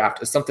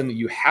redraft. It's something that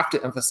you have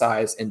to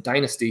emphasize in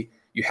Dynasty.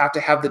 You have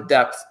to have the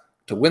depth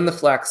to win the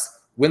flex,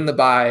 win the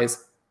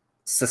buys,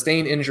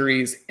 sustain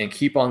injuries, and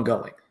keep on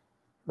going,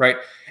 right?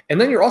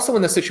 And then you're also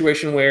in the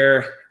situation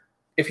where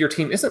if your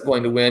team isn't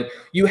going to win,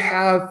 you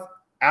have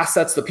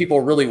assets that people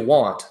really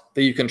want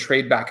that you can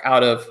trade back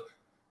out of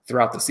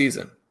throughout the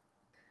season.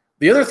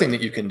 The other thing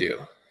that you can do,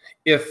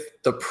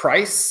 if the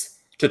price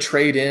to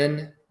trade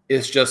in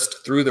is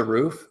just through the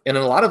roof, and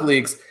in a lot of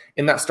leagues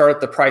in that startup,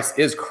 the price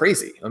is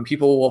crazy, and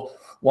people will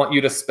want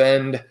you to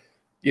spend,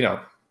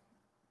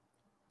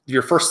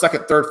 your first,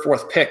 second, third,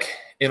 fourth pick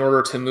in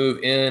order to move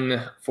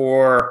in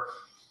for,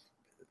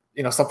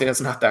 something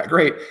that's not that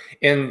great,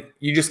 and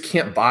you just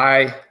can't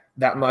buy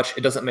that much,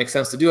 it doesn't make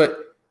sense to do it,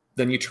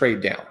 then you trade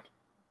down,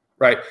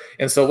 right?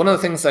 And so one of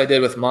the things I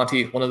did with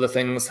Monty, one of the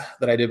things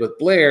that I did with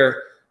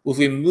Blair was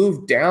we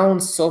moved down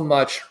so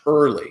much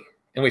early.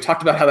 And we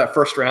talked about how that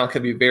first round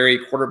could be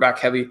very quarterback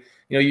heavy.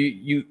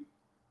 You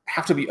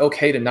have to be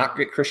okay to not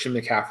get Christian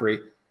McCaffrey,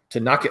 to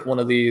not get one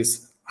of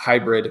these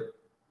hybrid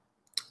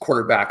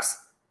quarterbacks,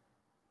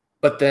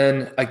 but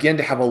then again,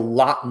 to have a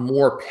lot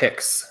more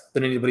picks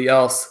than anybody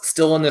else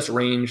still in this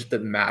range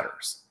that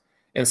matters.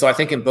 And so I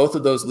think in both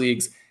of those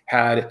leagues,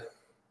 had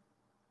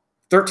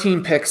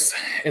 13 picks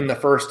in the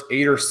first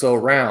 8 or so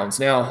rounds.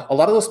 Now, a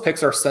lot of those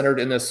picks are centered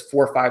in this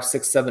 4, 5,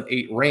 6, 7,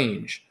 8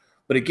 range.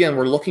 But again,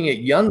 we're looking at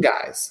young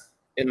guys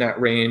in that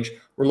range.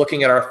 We're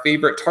looking at our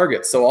favorite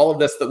targets. So all of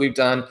this that we've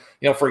done,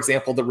 for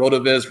example, the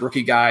RotoViz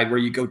rookie guide, where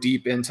you go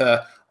deep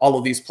into all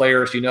of these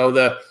players,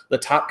 the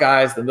top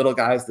guys, the middle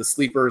guys, the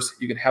sleepers,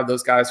 you can have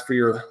those guys for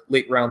your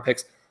late round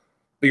picks.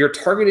 But you're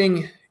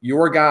targeting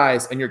your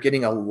guys and you're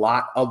getting a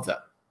lot of them.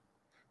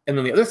 And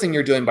then the other thing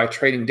you're doing by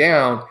trading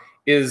down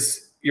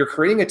is you're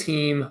creating a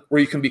team where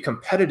you can be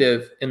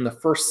competitive in the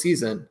first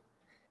season,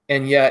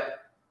 and yet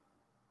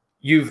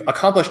you've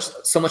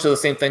accomplished so much of the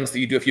same things that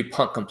you do if you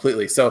punt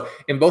completely. So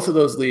in both of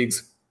those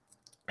leagues,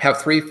 have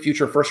 3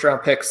 future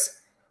first-round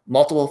picks,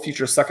 multiple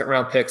future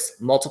second-round picks,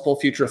 multiple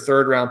future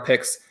third-round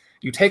picks.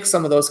 You take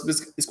some of those.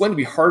 It's going to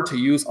be hard to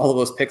use all of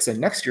those picks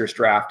in next year's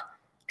draft,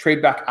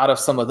 trade back out of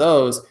some of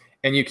those,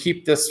 and you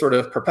keep this sort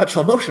of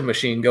perpetual motion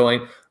machine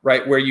going,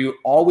 right, where you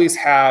always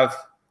have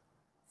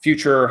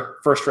future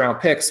first-round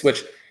picks,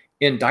 which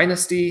in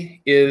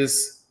Dynasty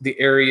is the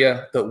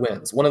area that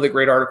wins. One of the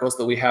great articles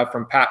that we have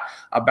from Pat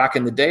back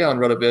in the day on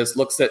RotoViz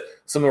looks at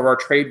some of our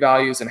trade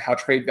values and how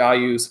trade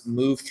values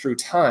move through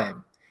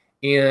time.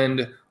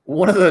 And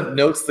one of the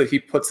notes that he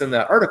puts in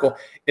that article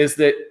is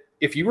that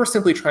if you were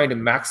simply trying to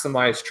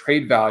maximize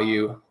trade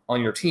value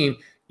on your team,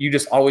 you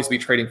just always be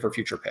trading for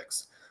future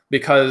picks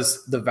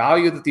because the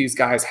value that these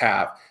guys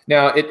have.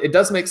 Now, it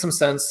does make some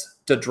sense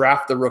to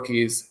draft the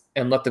rookies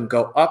and let them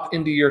go up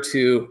into year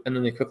 2 and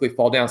then they quickly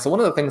fall down. So one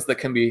of the things that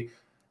can be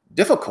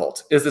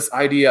difficult is this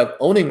idea of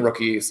owning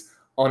rookies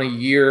on a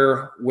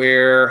year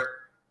where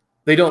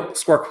they don't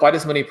score quite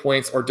as many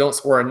points or don't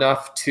score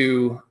enough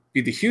to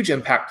be the huge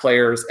impact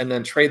players and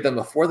then trade them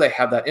before they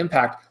have that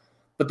impact.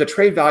 But the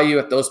trade value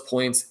at those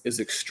points is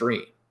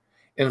extreme.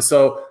 And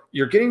so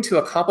you're getting to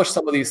accomplish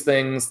some of these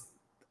things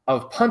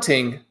of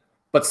punting,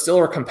 but still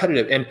are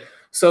competitive. And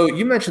so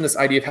you mentioned this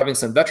idea of having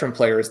some veteran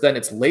players, then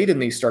it's late in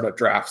these startup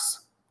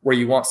drafts where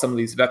you want some of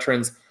these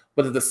veterans.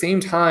 But at the same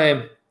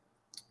time,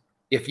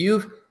 if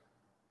you've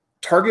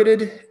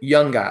targeted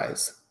young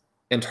guys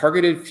and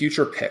targeted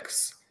future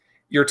picks,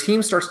 your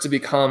team starts to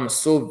become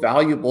so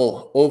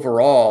valuable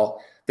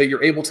overall that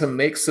you're able to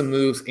make some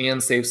moves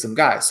and save some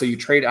guys. So you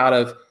trade out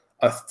of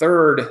a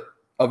third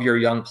of your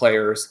young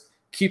players,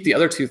 keep the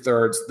other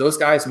 2/3. Those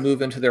guys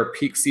move into their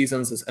peak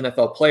seasons as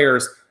NFL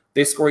players.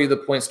 They score you the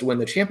points to win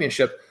the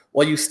championship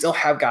while you still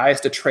have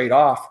guys to trade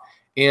off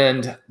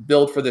and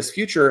build for this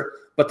future.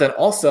 But then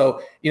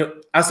also,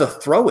 as a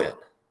throw-in,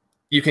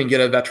 you can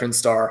get a veteran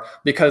star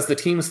because the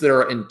teams that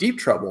are in deep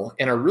trouble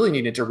and are really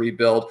needing to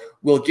rebuild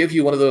will give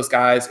you one of those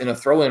guys in a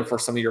throw-in for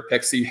some of your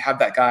picks. So you have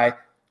that guy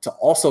to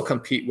also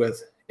compete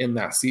with in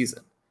that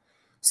season.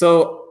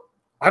 So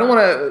I don't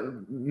want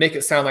to make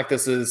it sound like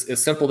this is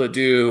simple to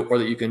do or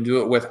that you can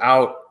do it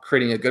without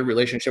creating a good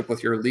relationship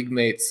with your league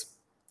mates,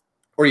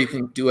 or you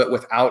can do it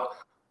without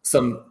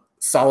some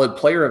solid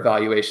player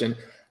evaluation.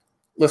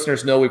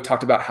 Listeners know we've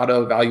talked about how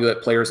to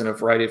evaluate players in a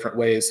variety of different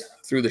ways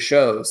through the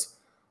shows,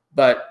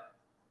 but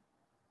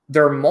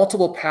there are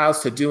multiple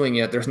paths to doing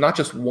it. There's not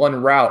just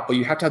one route, but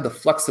you have to have the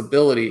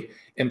flexibility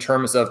in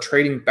terms of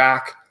trading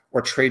back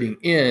or trading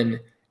in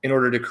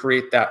order to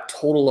create that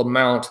total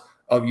amount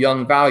of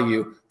young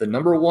value. The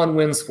number 1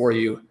 wins for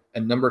you,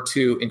 and number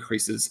 2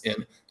 increases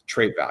in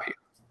trade value.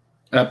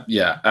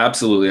 Yeah,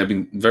 absolutely. I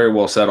mean, very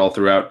well said all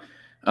throughout.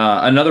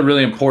 Another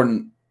really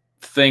important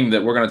thing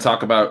that we're going to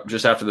talk about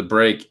just after the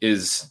break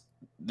is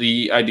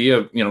the idea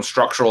of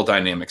structural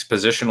dynamics,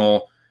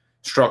 positional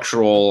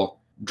structural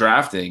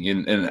drafting,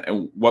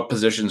 and what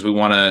positions we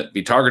want to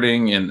be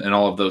targeting, and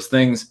all of those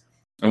things.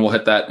 And we'll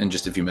hit that in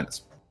just a few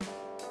minutes.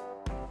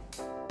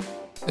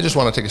 I just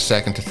want to take a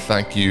second to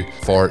thank you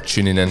for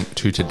tuning in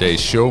to today's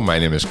show. My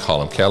name is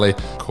Colin Kelly,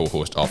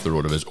 co-host of the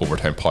RotoViz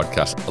Overtime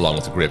podcast, along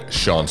with the great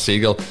Sean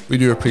Siegel. We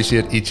do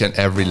appreciate each and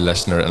every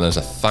listener, and as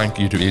a thank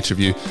you to each of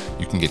you,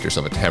 you can get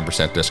yourself a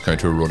 10% discount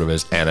to a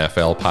RotoViz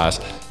NFL pass.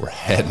 We're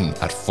heading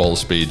at full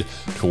speed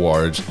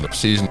towards the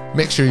season.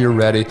 Make sure you're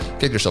ready.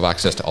 Get yourself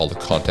access to all the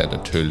content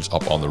and tools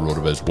up on the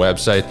RotoViz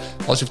website.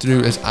 All you have to do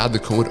is add the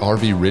code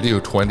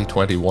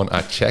RVRadio2021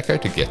 at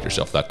checkout to get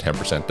yourself that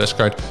 10%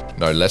 discount.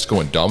 Now let's go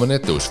and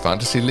dominate those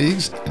fantasy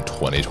leagues in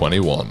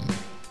 2021.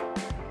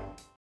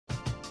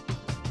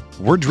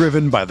 We're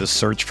driven by the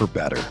search for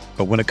better.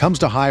 But when it comes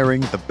to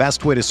hiring, the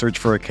best way to search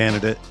for a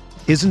candidate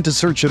isn't to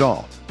search at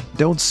all.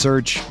 Don't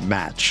search,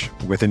 match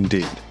with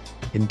Indeed.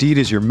 Indeed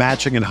is your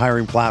matching and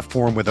hiring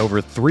platform with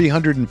over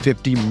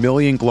 350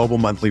 million global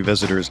monthly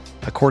visitors,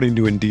 according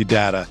to Indeed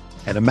data,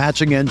 and a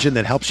matching engine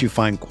that helps you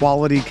find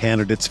quality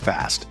candidates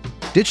fast.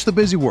 Ditch the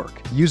busy work.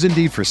 Use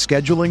Indeed for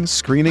scheduling,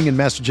 screening, and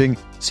messaging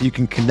so you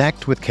can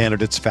connect with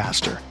candidates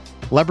faster.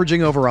 Leveraging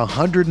over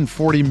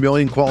 140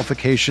 million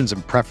qualifications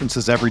and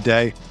preferences every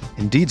day,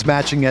 Indeed's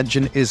matching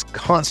engine is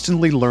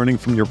constantly learning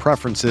from your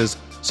preferences,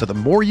 so the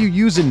more you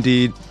use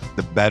Indeed,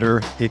 the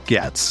better it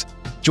gets.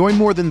 Join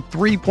more than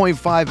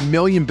 3.5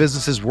 million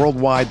businesses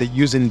worldwide that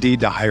use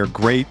Indeed to hire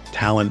great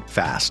talent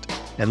fast.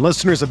 And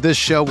listeners of this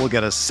show will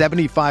get a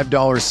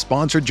 $75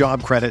 sponsored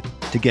job credit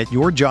to get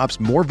your jobs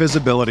more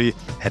visibility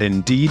at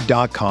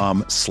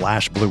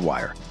Indeed.com/Blue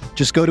Wire.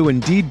 Just go to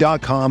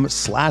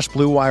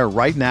Indeed.com/Blue Wire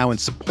right now and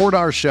support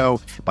our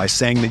show by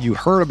saying that you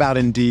heard about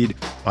Indeed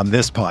on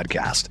this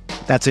podcast.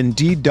 That's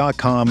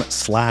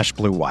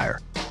Indeed.com/Blue Wire.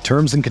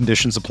 Terms and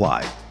conditions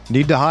apply.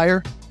 Need to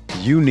hire?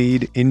 You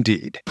need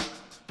Indeed.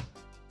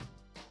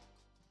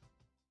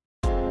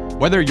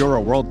 Whether you're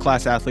a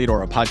world-class athlete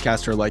or a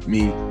podcaster like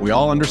me, we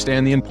all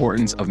understand the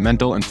importance of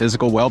mental and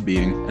physical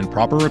well-being and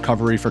proper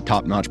recovery for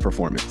top-notch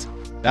performance.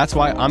 That's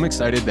why I'm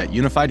excited that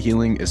Unified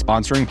Healing is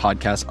sponsoring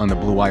podcasts on the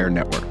Blue Wire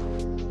Network.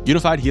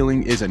 Unified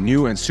Healing is a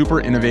new and super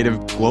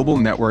innovative global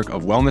network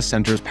of wellness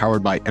centers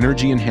powered by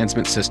Energy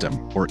Enhancement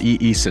System, or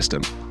EE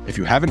System. If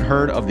you haven't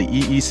heard of the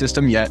EE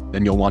System yet,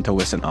 then you'll want to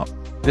listen up.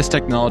 This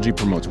technology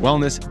promotes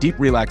wellness, deep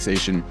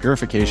relaxation,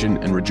 purification,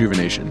 and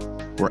rejuvenation.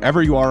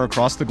 Wherever you are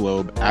across the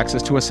globe,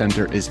 access to a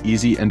center is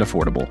easy and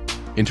affordable.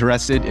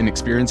 Interested in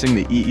experiencing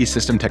the EE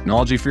System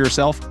technology for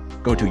yourself?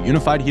 Go to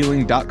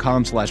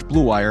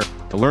unifiedhealing.com/Blue Wire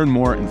to learn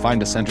more and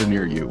find a center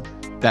near you.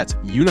 That's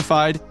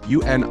unified,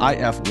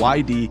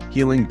 UNIFYD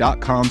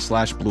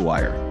healing.com/Blue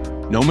Wire.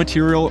 No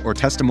material or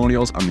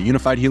testimonials on the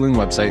Unified Healing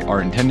website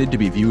are intended to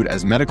be viewed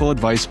as medical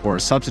advice or a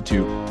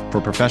substitute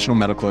for professional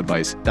medical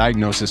advice,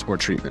 diagnosis, or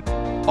treatment.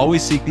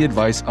 Always seek the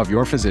advice of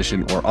your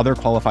physician or other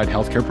qualified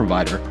healthcare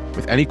provider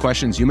with any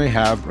questions you may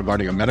have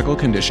regarding a medical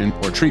condition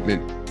or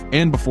treatment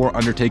and before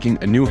undertaking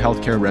a new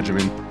healthcare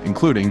regimen,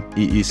 including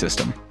EE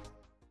system.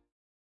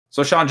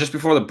 So, Sean, just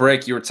before the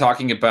break, you were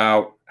talking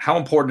about how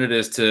important it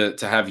is to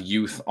have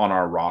youth on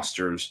our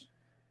rosters.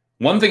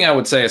 One thing I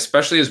would say,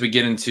 especially as we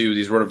get into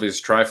these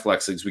RotoViz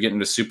Triflex leagues, we get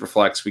into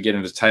Superflex, we get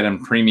into tight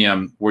end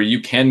premium, where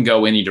you can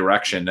go any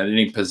direction at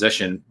any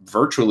position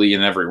virtually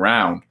in every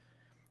round,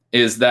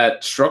 is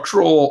that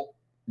structural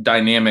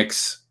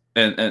dynamics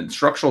and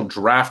structural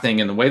drafting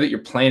and the way that you're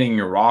planning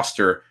your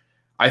roster,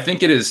 I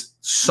think it is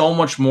so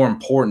much more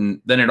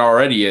important than it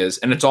already is.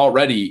 And it's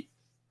already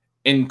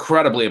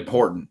incredibly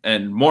important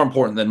and more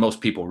important than most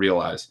people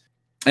realize.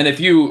 And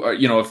if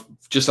if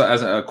just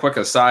as a quick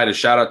aside, a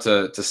shout out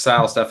to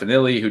Sal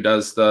Stefanilli, who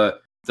does a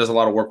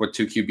lot of work with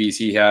 2QBs.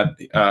 He had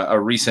a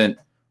recent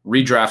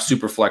redraft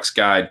Superflex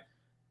guide.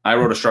 I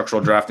wrote a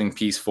structural drafting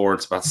piece for it.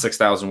 It's about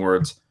 6,000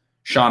 words.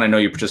 Sean, I know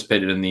you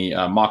participated in the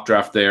mock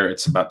draft there.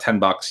 It's about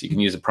 $10. You can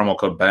use the promo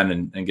code Ben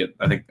and get,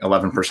 I think,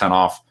 11%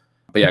 off.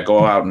 But yeah,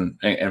 go out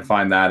and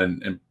find that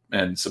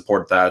and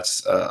support that.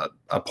 It's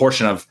a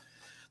portion of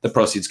the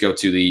proceeds go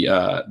to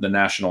the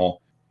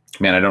national.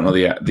 Man, I don't know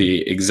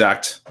the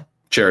exact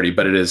charity,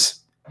 but it is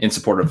in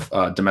support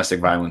of domestic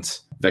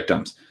violence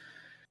victims.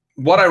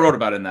 What I wrote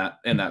about in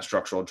that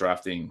structural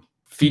drafting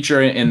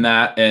feature in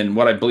that, and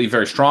what I believe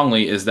very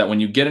strongly is that when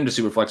you get into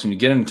Superflex, when you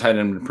get into tight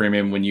end and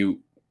premium,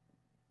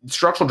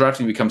 structural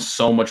drafting becomes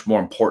so much more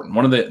important.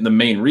 One of the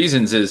main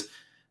reasons is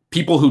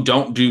people who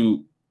don't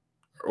do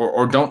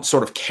or don't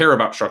sort of care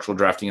about structural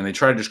drafting and they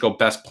try to just go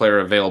best player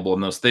available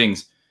in those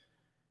things.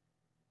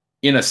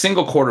 In a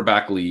single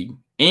quarterback league,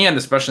 and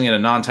especially in a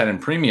non-tight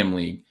end premium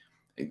league,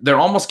 they're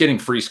almost getting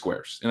free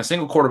squares. In a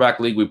single quarterback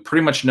league, we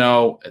pretty much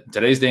know in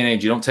today's day and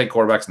age, you don't take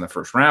quarterbacks in the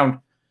first round.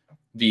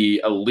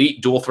 The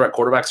elite dual threat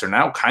quarterbacks are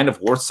now kind of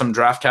worth some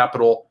draft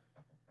capital.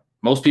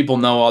 Most people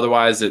know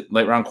otherwise that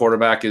late round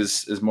quarterback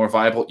is more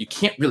viable. You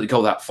can't really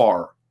go that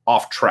far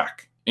off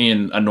track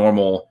in a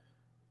normal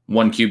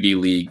 1QB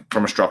league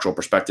from a structural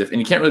perspective. And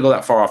you can't really go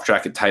that far off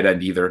track at tight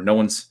end either. No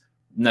one's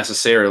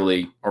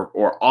necessarily,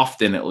 or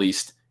often at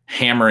least,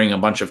 hammering a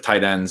bunch of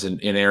tight ends in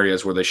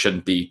areas where they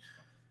shouldn't be.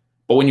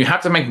 But when you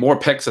have to make more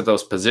picks at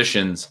those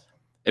positions,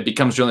 it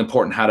becomes really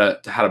important how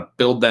to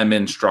build them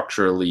in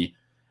structurally.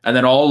 And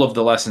then all of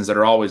the lessons that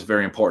are always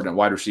very important at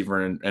wide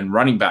receiver and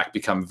running back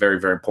become very,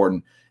 very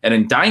important. And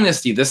in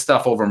Dynasty, this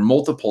stuff over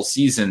multiple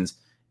seasons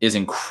is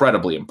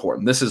incredibly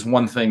important. This is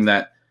one thing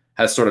that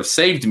has sort of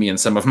saved me in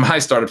some of my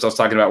startups I was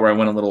talking about where I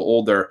went a little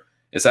older,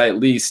 is I at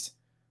least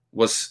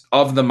was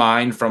of the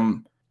mind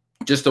from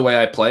just the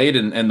way I played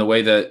and the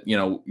way that,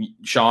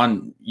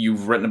 Sean,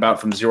 you've written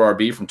about from Zero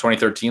RB from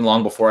 2013,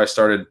 long before I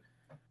started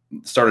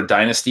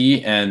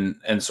Dynasty and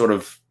sort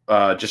of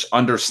just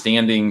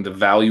understanding the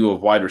value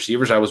of wide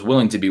receivers. I was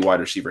willing to be wide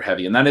receiver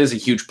heavy. And that is a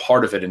huge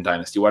part of it in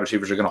Dynasty. Wide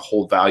receivers are going to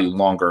hold value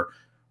longer.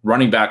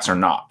 Running backs are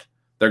not.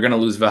 They're going to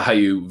lose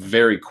value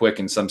very quick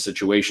in some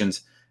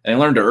situations. And I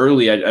learned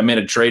early, I made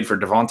a trade for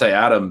Devontae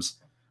Adams.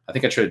 I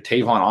think I traded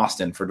Tavon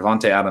Austin for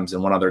Devontae Adams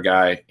and one other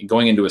guy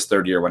going into his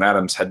third year when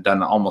Adams had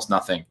done almost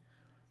nothing,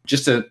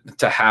 just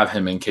to have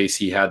him in case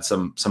he had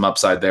some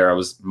upside there. I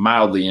was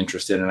mildly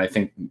interested, and I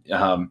think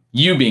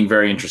you being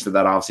very interested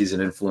that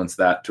offseason influenced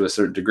that to a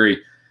certain degree.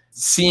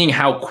 Seeing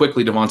how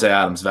quickly Devontae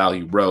Adams'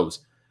 value rose,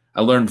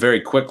 I learned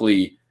very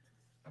quickly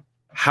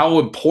how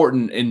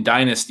important in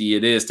Dynasty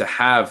it is to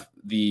have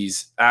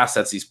these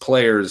assets, these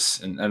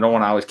players, and I don't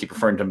want to always keep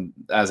referring to them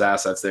as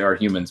assets, they are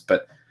humans,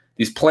 but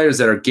these players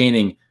that are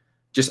gaining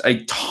just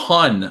a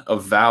ton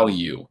of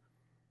value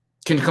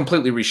can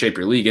completely reshape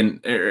your league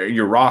and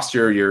your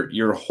roster,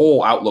 your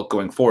whole outlook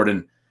going forward.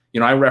 And,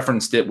 I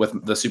referenced it with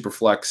the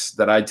Superflex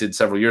that I did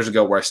several years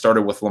ago where I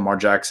started with Lamar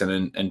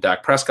Jackson and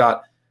Dak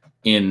Prescott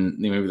in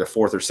maybe the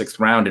fourth or sixth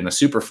round in a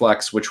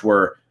Superflex, which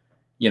were,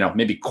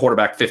 maybe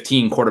quarterback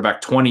 15, quarterback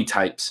 20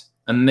 types.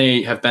 And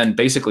they have been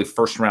basically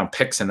first round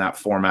picks in that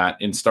format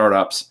in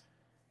startups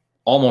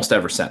almost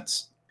ever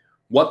since.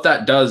 What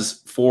that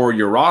does for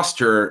your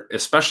roster,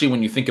 especially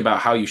when you think about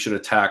how you should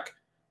attack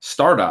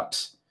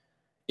startups,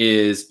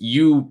 is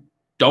you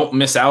don't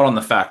miss out on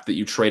the fact that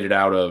you traded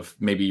out of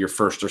maybe your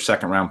first or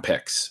second round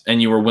picks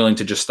and you were willing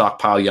to just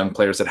stockpile young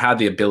players that had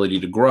the ability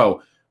to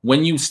grow.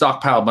 When you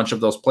stockpile a bunch of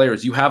those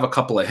players, you have a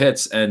couple of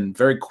hits, and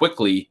very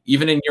quickly,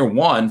 even in year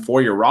one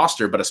for your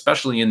roster, but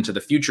especially into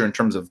the future in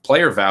terms of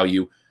player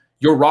value,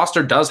 your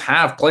roster does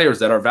have players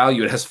that are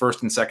valued as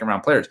first and second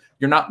round players.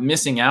 You're not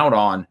missing out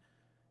on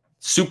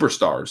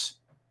superstars,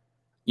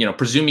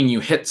 presuming you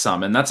hit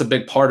some. And that's a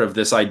big part of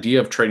this idea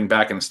of trading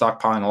back and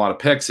stockpiling a lot of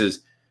picks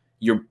is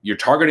you're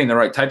targeting the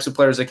right types of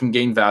players that can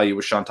gain value,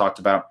 which Sean talked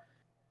about.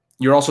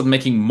 You're also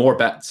making more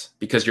bets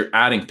because you're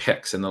adding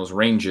picks in those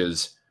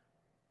ranges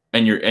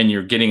and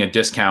you're getting a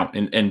discount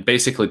and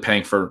basically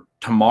paying for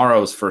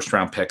tomorrow's first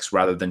round picks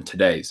rather than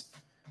today's.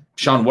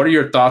 Sean, what are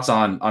your thoughts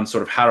on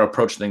sort of how to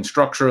approach things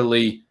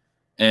structurally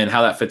and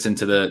how that fits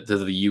into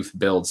the youth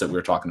builds that we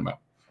were talking about?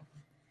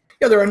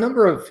 Yeah, there are a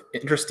number of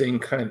interesting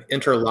kind of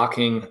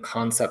interlocking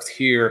concepts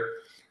here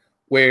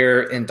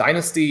where in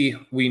Dynasty,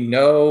 we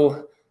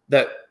know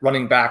that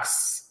running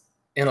backs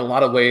in a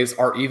lot of ways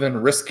are even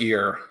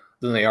riskier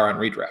than they are in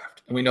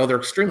redraft. And we know they're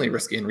extremely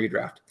risky in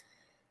redraft.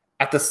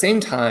 At the same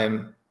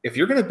time, if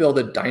you're going to build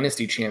a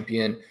Dynasty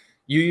champion,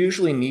 you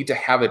usually need to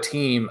have a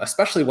team,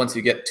 especially once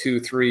you get 2,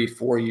 3,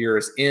 4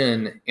 years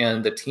in,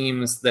 and the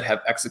teams that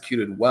have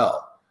executed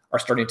well are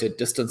starting to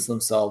distance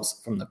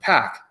themselves from the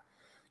pack.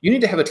 You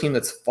need to have a team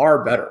that's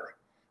far better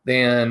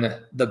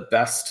than the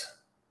best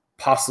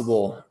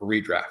possible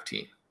redraft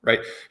team, right?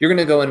 You're going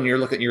to go in and you're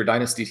looking at your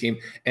Dynasty team,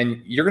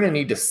 and you're going to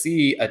need to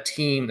see a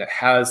team that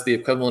has the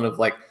equivalent of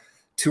like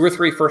 2 or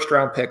 3 first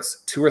round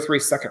picks, 2 or 3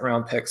 second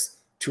round picks,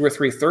 2 or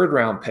 3 third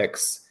round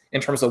picks in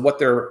terms of what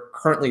they're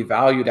currently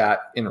valued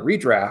at in a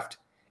redraft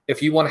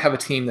if you want to have a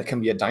team that can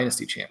be a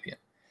Dynasty champion.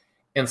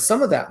 And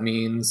some of that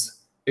means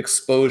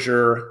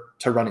exposure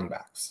to running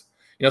backs.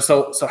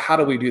 So how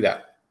do we do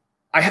that?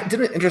 I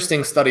did an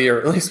interesting study, or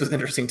at least was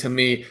interesting to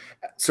me,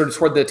 sort of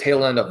toward the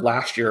tail end of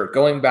last year,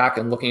 going back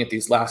and looking at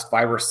these last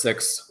 5 or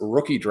 6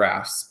 rookie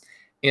drafts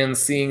and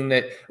seeing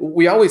that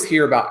we always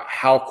hear about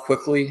how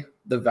quickly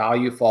the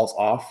value falls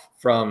off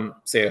from,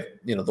 say,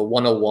 the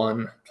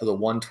 101 to the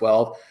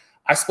 112.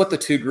 I split the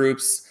 2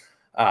 groups,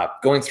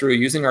 going through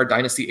using our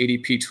Dynasty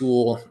ADP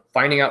tool,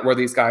 finding out where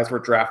these guys were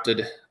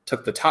drafted,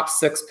 took the top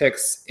 6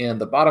 picks and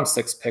the bottom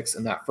 6 picks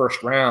in that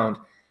first round.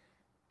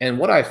 And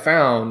what I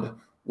found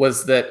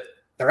was that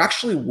there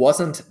actually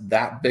wasn't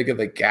that big of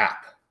a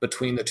gap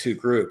between the 2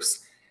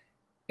 groups.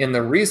 And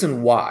the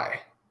reason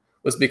why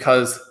was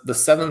because the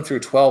 7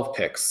 through 12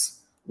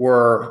 picks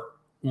were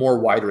more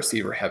wide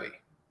receiver heavy.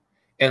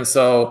 And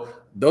so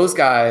those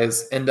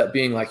guys end up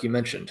being, like you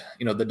mentioned,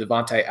 the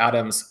Devontae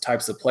Adams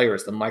types of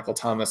players, the Michael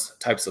Thomas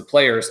types of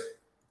players.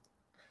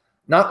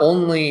 Not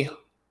only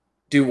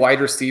do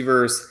wide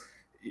receivers,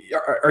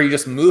 are you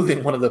just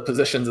moving one of the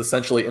positions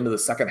essentially into the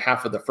second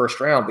half of the first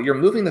round, but you're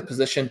moving the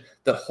position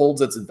that holds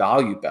its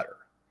value better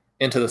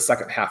into the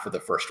second half of the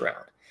first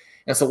round.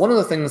 And so one of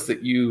the things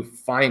that you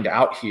find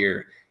out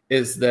here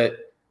is that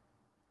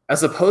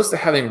as opposed to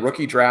having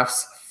rookie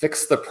drafts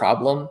fix the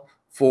problem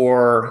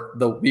for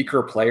the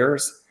weaker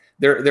players,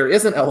 there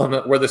is an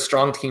element where the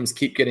strong teams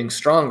keep getting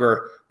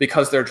stronger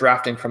because they're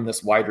drafting from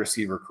this wide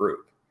receiver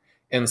group.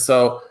 And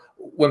so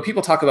when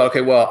people talk about,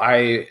 okay, well,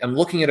 I am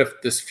looking at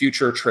this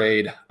future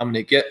trade, I'm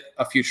going to get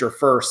a future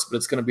first, but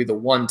it's going to be the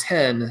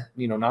 110,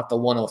 not the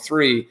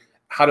 103.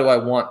 How do I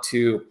want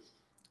to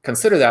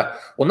consider that?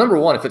 Well, number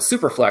one, if it's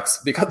super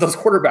flex, because those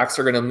quarterbacks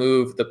are going to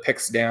move the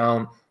picks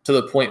down to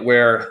the point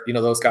where,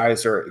 those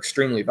guys are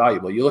extremely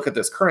valuable. You look at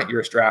this current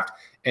year's draft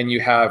and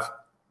you have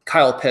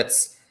Kyle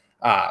Pitts,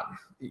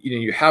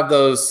 you have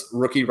those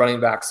rookie running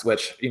backs,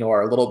 which,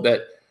 are a little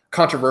bit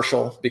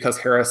controversial because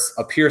Harris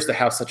appears to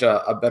have such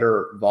a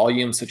better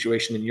volume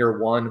situation in year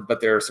 1,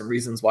 but there are some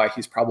reasons why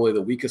he's probably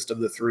the weakest of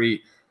the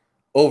 3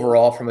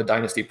 overall from a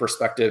Dynasty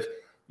perspective.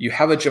 You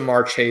have a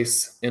Jamar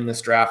Chase in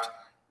this draft.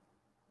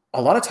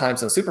 A lot of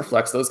times in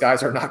Superflex, those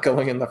guys are not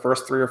going in the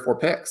first 3 or 4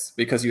 picks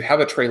because you have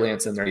a Trey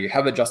Lance in there, you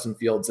have a Justin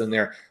Fields in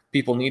there.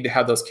 People need to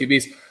have those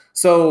QBs.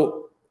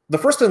 So the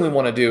first thing we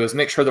want to do is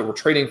make sure that we're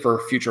trading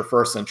for future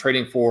firsts and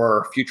trading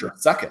for future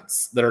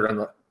seconds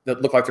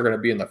that look like they're going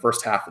to be in the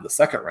first half of the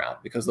second round,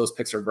 because those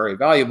picks are very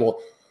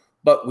valuable.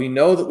 But we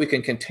know that we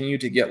can continue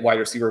to get wide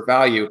receiver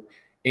value.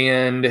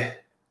 And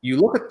you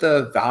look at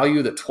the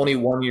value that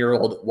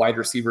 21-year-old wide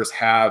receivers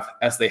have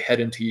as they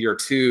head into year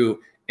 2,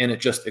 and it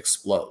just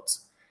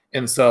explodes.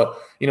 And so,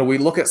 we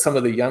look at some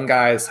of the young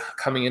guys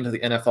coming into the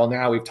NFL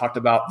now. We've talked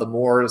about the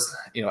Moores,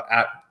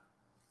 at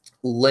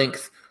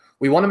length.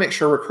 We want to make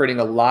sure we're creating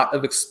a lot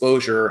of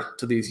exposure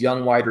to these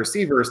young wide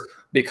receivers,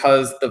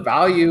 because the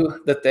value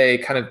that they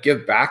kind of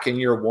give back in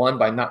year 1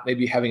 by not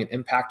maybe having an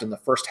impact in the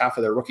first half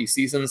of their rookie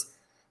seasons,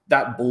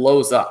 that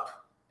blows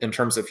up in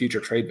terms of future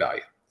trade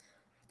value.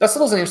 That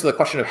still doesn't answer the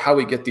question of how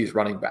we get these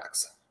running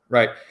backs,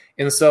 right?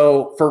 And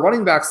so for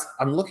running backs,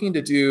 I'm looking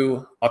to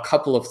do a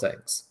couple of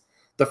things.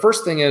 The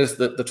first thing is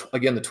that, the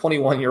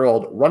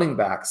 21-year-old running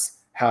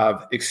backs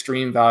have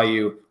extreme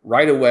value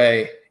right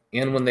away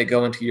and when they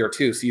go into year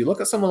 2. So you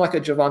look at someone like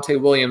a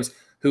Javonte Williams,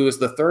 who is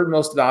the 3rd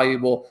most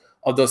valuable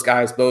of those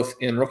guys, both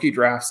in rookie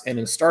drafts and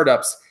in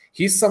startups.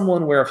 He's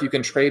someone where if you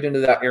can trade into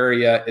that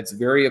area, it's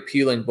very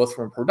appealing, both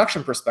from a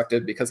production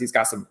perspective, because he's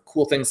got some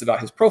cool things about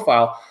his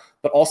profile,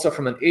 but also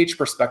from an age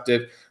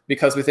perspective,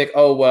 because we think,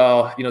 oh,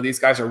 well, these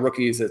guys are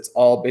rookies. It's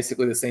all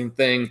basically the same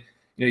thing.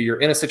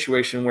 You're in a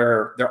situation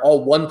where they're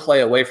all one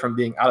play away from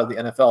being out of the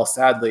NFL,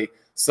 sadly.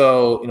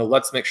 So,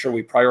 let's make sure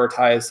we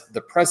prioritize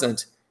the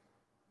present.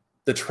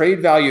 The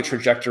trade value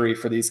trajectory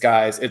for these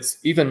guys, it's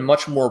even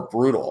much more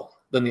brutal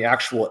than the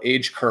actual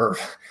age curve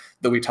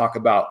that we talk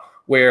about,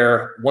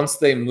 where once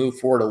they move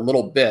forward a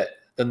little bit,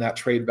 then that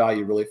trade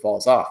value really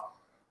falls off.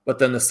 But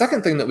then the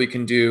second thing that we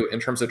can do in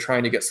terms of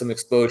trying to get some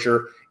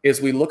exposure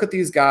is we look at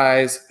these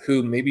guys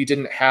who maybe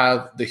didn't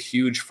have the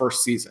huge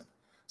first season.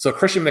 So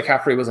Christian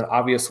McCaffrey was an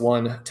obvious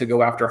one to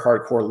go after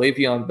hardcore.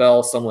 Le'Veon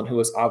Bell, someone who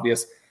was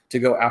obvious to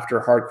go after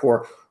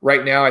hardcore.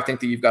 Right now, I think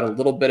that you've got a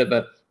little bit of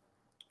an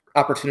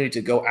opportunity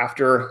to go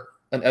after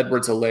an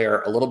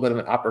Edwards-Helaire, a little bit of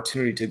an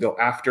opportunity to go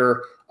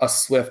after a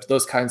Swift,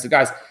 those kinds of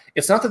guys.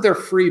 It's not that they're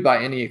free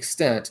by any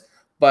extent,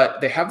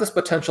 but they have this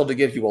potential to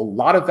give you a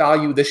lot of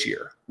value this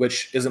year,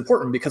 which is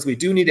important because we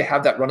do need to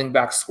have that running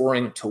back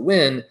scoring to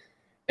win,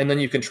 and then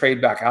you can trade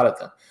back out of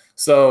them.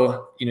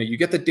 So, you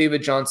get the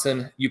David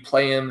Johnson, you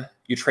play him,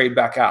 you trade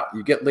back out.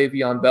 You get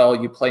Le'Veon Bell,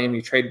 you play him,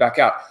 you trade back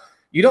out.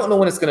 You don't know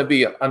when it's going to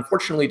be.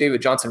 Unfortunately,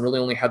 David Johnson really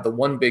only had the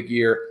one big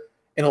year.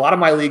 In a lot of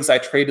my leagues, I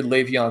traded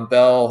Le'Veon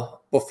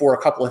Bell before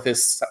a couple of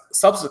his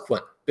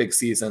subsequent big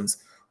seasons,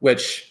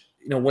 which,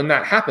 when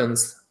that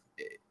happens,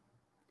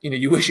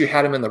 you wish you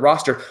had him in the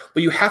roster,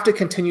 but you have to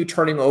continue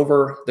turning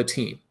over the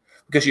team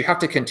because you have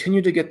to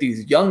continue to get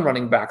these young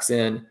running backs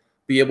in,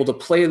 be able to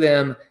play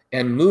them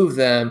and move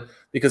them,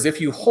 because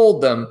if you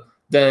hold them,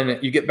 then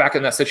you get back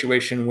in that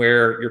situation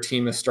where your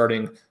team is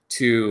starting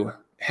to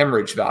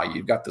hemorrhage value.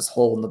 You've got this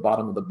hole in the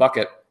bottom of the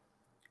bucket.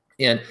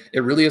 And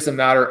it really is a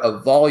matter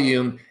of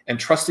volume and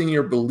trusting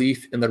your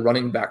belief in the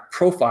running back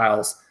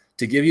profiles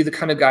to give you the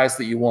kind of guys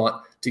that you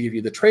want, to give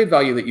you the trade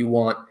value that you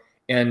want,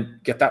 and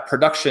get that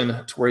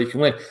production to where you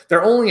can win. There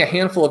are only a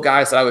handful of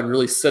guys that I would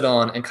really sit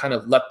on and kind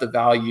of let the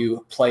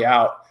value play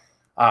out.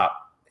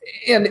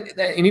 And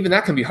even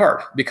that can be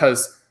hard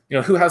because,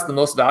 who has the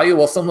most value?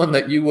 Well, someone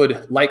that you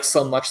would like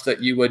so much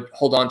that you would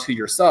hold on to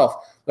yourself.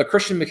 But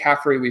Christian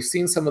McCaffrey, we've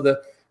seen some of the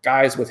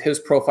guys with his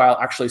profile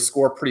actually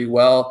score pretty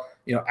well,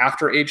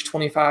 after age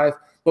 25.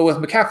 But with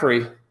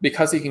McCaffrey,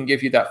 because he can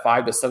give you that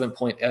 5 to 7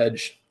 point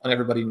edge on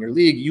everybody in your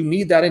league, you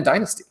need that in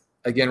Dynasty.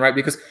 Again, right?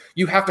 Because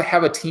you have to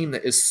have a team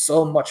that is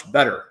so much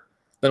better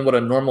than what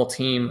a normal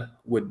team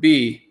would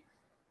be.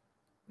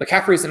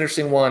 McCaffrey is an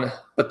interesting one,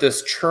 but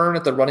this churn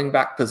at the running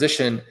back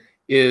position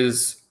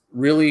is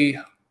really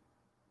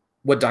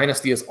what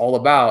Dynasty is all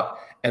about.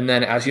 And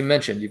then, as you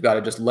mentioned, you've got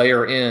to just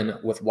layer in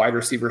with wide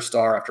receiver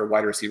star after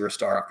wide receiver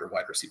star after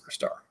wide receiver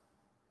star.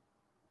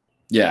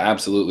 Yeah,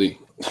 absolutely.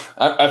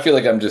 I feel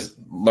like I'm just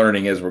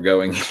learning as we're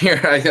going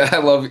here. I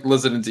love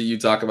listening to you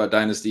talk about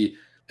Dynasty.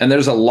 And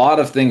there's a lot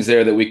of things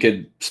there that we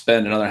could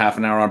spend another half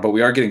an hour on, but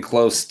we are getting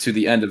close to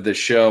the end of this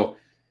show.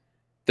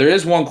 There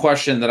is one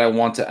question that I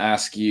want to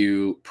ask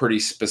you pretty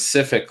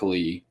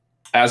specifically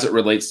as it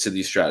relates to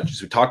these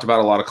strategies. We talked about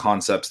a lot of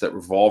concepts that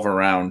revolve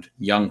around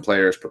young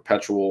players,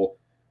 perpetual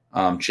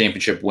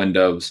championship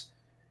windows.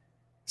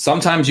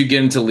 Sometimes you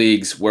get into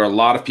leagues where a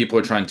lot of people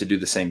are trying to do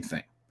the same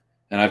thing.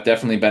 And I've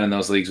definitely been in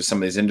those leagues with some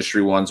of these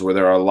industry ones where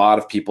there are a lot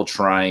of people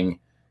trying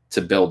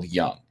to build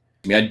young.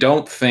 I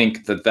don't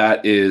think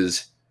that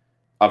is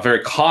a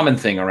very common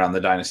thing around the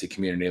Dynasty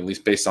community, at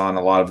least based on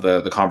a lot of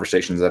the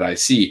conversations that I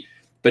see.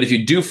 But if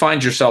you do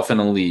find yourself in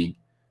a league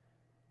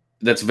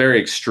that's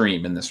very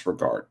extreme in this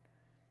regard,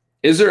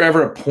 is there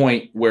ever a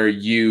point where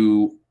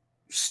you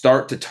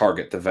start to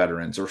target the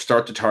veterans or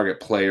start to target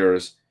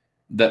players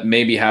that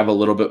maybe have a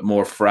little bit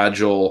more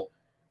fragile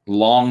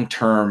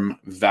long-term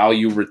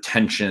value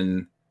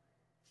retention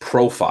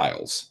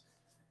profiles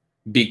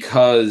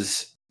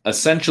because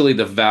essentially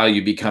the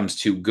value becomes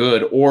too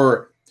good?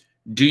 Or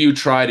do you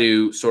try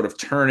to sort of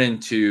turn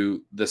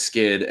into the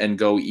skid and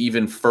go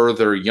even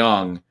further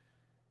young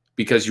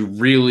because you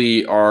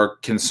really are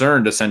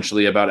concerned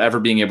essentially about ever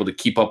being able to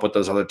keep up with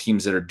those other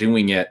teams that are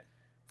doing it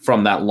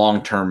from that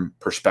long-term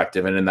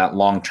perspective and in that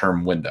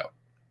long-term window?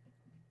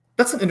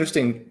 That's an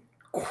interesting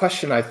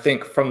question, I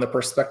think, from the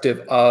perspective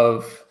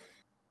of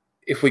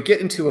if we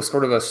get into a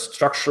sort of a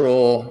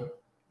structural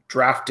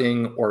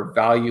drafting or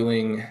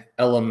valuing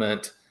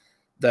element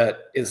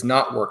that is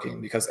not working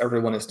because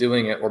everyone is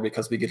doing it or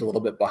because we get a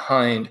little bit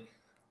behind,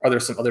 are there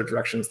some other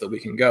directions that we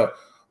can go?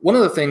 One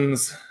of the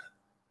things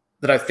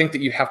that I think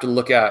that you have to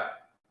look at,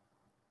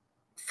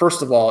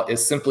 first of all,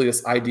 is simply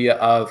this idea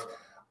of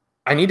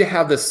I need to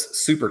have this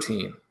super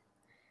team.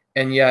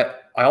 And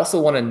yet I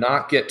also want to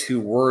not get too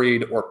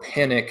worried or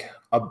panic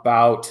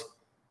about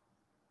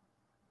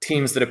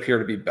teams that appear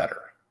to be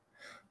better.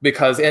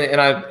 Because, and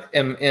I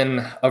am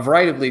in a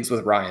variety of leagues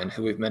with Ryan,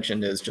 who we've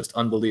mentioned is just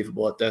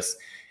unbelievable at this.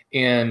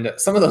 And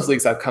some of those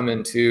leagues I've come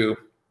into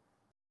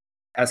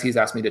as he's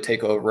asked me to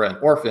take over an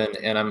orphan.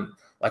 And I'm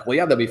like, well,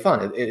 yeah, that'd be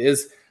fun. It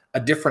is a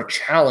different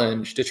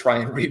challenge to try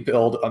and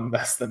rebuild a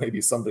mess that maybe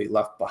somebody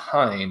left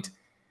behind.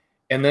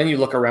 And then you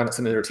look around at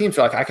some of their teams,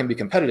 you're like, I can be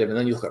competitive. And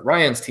then you look at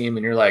Ryan's team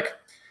and you're like,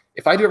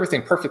 if I do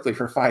everything perfectly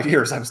for 5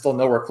 years, I'm still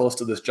nowhere close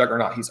to this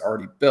juggernaut he's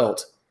already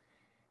built.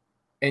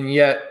 And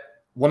yet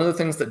one of the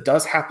things that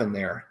does happen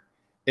there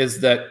is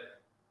that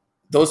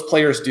those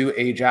players do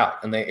age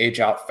out, and they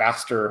age out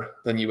faster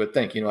than you would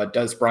think. A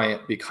Dez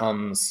Bryant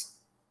becomes,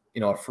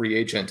 a free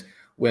agent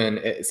when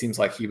it seems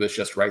like he was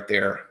just right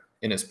there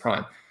in his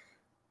prime.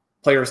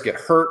 Players get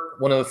hurt.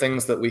 One of the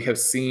things that we have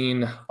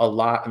seen a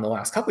lot in the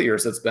last couple of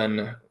years that's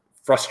been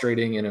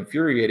frustrating and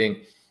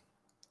infuriating,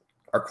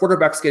 our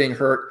quarterbacks getting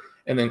hurt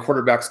and then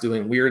quarterbacks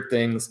doing weird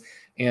things.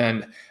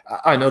 And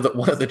I know that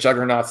one of the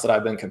juggernauts that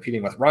I've been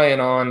competing with Ryan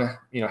on,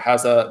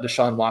 has a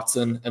Deshaun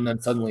Watson, and then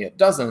suddenly it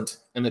doesn't,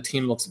 and the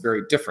team looks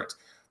very different.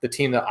 The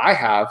team that I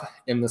have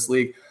in this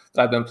league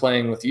that I've been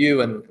playing with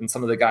you and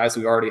some of the guys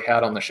we already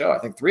had on the show, I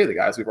think 3 of the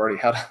guys we've already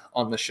had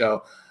on the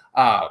show,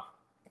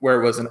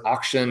 where it was an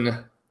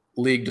auction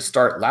league to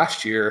start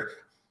last year,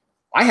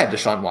 I had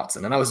Deshaun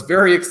Watson, and I was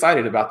very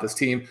excited about this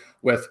team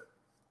with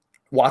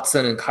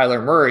Watson and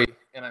Kyler Murray.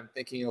 And I'm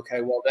thinking,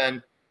 okay, well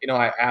then,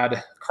 I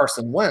add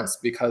Carson Wentz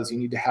because you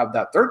need to have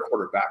that third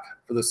quarterback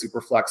for the super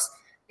flex.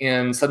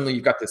 And suddenly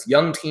you've got this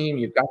young team,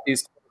 you've got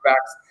these quarterbacks,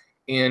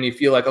 and you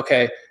feel like,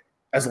 okay,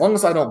 as long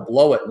as I don't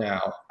blow it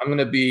now, I'm going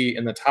to be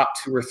in the top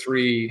 2 or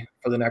 3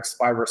 for the next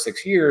 5 or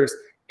 6 years.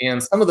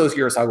 And some of those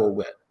years I will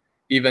win,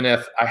 even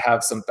if I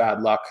have some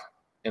bad luck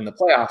in the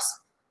playoffs.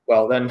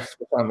 Well, then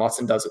Deshaun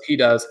Watson does what he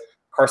does.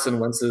 Carson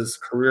Wentz's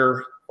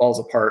career falls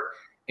apart.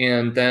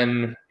 And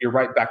then you're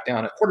right back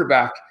down at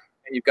quarterback,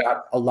 and you've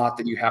got a lot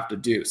that you have to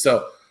do.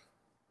 So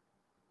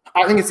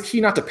I think it's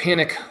key not to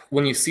panic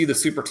when you see the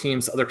super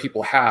teams other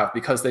people have,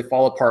 because they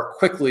fall apart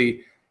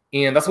quickly.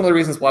 And that's one of the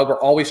reasons why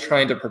we're always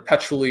trying to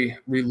perpetually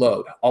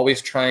reload,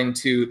 always trying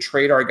to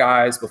trade our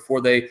guys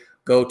before they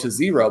go to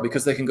 0,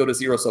 because they can go to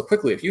 0 so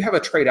quickly. If you have a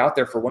trade out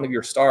there for one of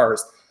your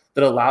stars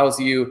that allows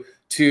you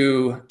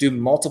to do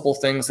multiple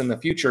things in the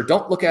future,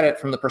 don't look at it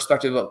from the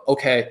perspective of,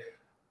 okay,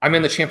 I'm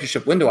in the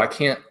championship window, I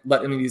can't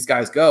let any of these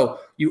guys go.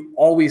 You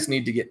always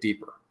need to get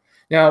deeper.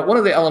 Now, one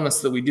of the elements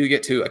that we do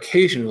get to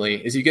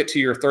occasionally is you get to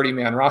your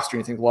 30-man roster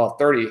and you think, well,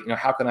 30,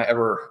 how can I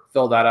ever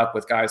fill that up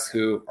with guys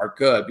who are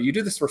good? But you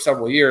do this for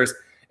several years,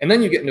 and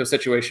then you get into a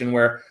situation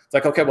where it's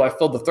like, okay, well, I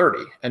filled the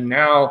 30, and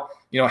now,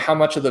 how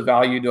much of the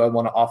value do I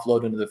want to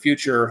offload into the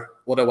future?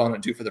 What do I want to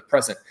do for the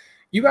present?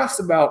 You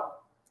asked about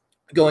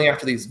going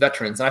after these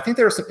veterans, and I think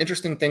there are some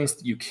interesting things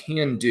that you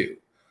can do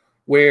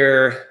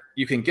where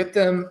you can get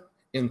them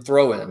in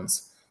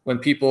throw-ins when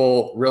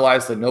people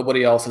realize that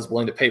nobody else is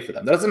willing to pay for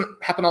them. That doesn't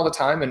happen all the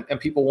time, and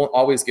people won't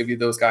always give you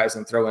those guys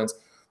in throw-ins,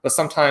 but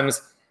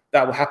sometimes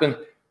that will happen.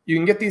 You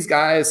can get these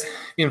guys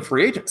in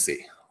free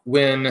agency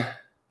when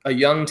a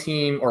young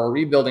team or a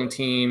rebuilding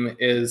team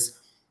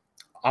is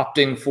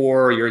opting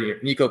for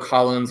your Nico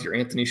Collins, your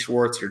Anthony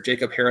Schwartz, your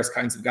Jacob Harris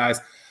kinds of guys.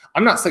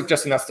 I'm not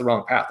suggesting that's the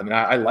wrong path. I mean,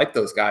 I like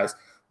those guys,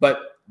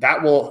 but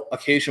that will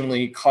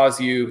occasionally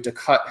cause you to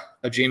cut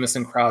a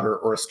Jamison Crowder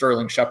or a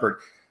Sterling Shepard.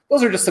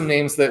 Those are just some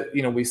names that,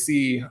 we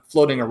see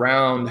floating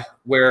around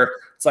where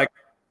it's like,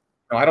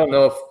 I don't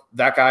know if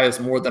that guy is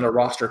more than a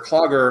roster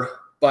clogger,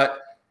 but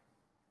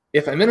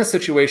if I'm in a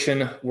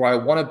situation where I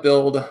want to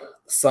build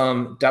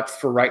some depth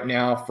for right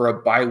now for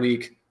a bye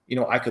week,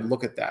 I could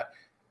look at that.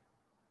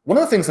 One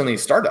of the things on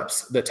these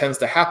startups that tends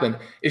to happen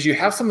is you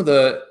have some of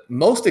the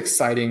most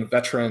exciting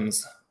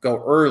veterans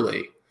go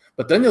early,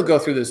 but then you'll go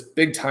through this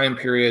big time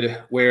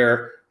period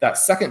where that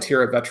second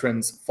tier of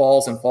veterans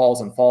falls and falls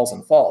and falls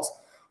and falls.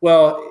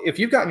 Well, if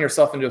you've gotten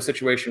yourself into a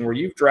situation where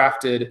you've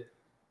drafted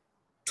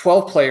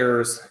 12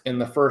 players in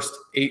the first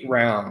 8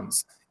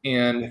 rounds,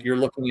 and you're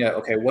looking at,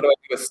 okay, what do I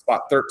do with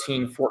spot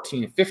 13,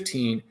 14,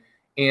 15?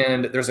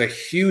 And there's a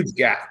huge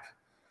gap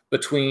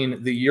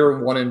between the year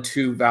 1 and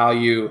 2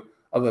 value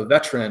of a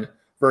veteran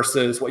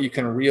versus what you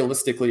can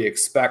realistically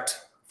expect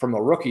from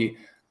a rookie.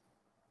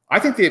 I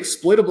think the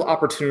exploitable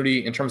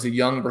opportunity in terms of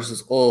young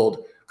versus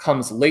old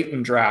comes late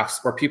in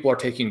drafts where people are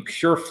taking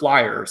pure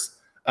flyers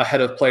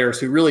ahead of players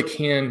who really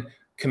can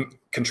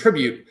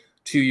contribute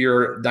to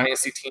your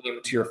dynasty team,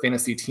 to your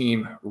fantasy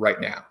team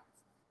right now.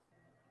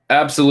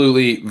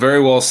 Absolutely.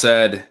 Very well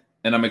said.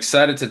 And I'm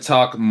excited to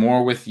talk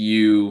more with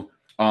you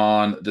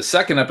on the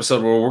second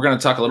episode where we're going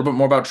to talk a little bit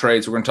more about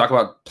trades. We're going to talk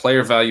about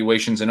player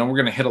valuations. I know we're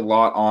going to hit a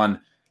lot on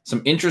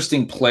some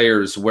interesting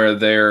players where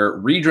their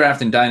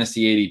redraft and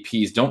dynasty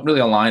ADPs don't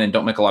really align and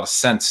don't make a lot of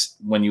sense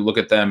when you look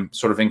at them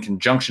sort of in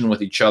conjunction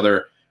with each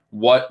other,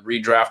 what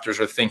redrafters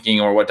are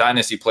thinking or what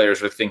dynasty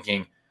players are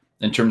thinking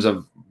in terms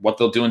of what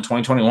they'll do in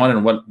 2021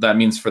 and what that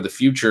means for the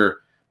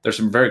future. There's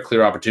some very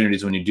clear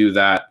opportunities when you do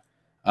that,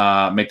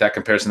 make that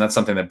comparison. That's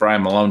something that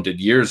Brian Malone did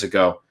years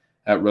ago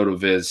at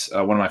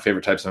RotoViz, one of my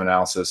favorite types of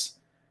analysis.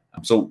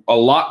 So a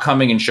lot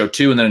coming in show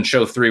 2. And then in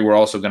show 3, we're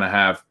also going to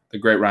have the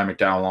great Ryan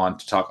McDowell on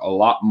to talk a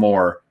lot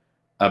more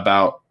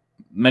about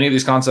many of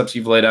these concepts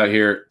you've laid out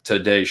here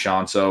today,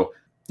 Sean. So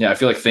yeah, I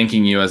feel like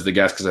thanking you as the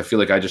guest because I feel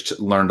like I just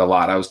learned a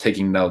lot. I was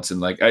taking notes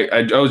and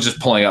I was just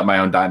pulling up my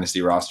own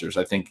dynasty rosters.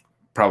 I think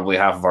probably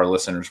half of our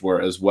listeners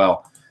were as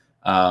well.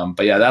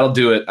 But yeah, that'll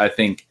do it, I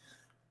think,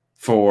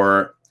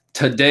 for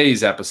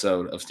today's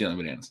episode of Stealing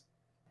Bananas.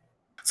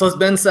 So as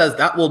Ben says,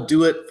 that will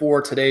do it for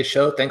today's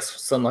show.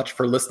 Thanks so much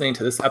for listening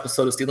to this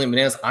episode of Stealing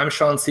Bananas. I'm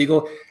Sean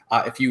Siegel.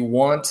 If you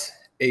want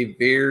a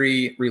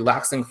very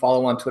relaxing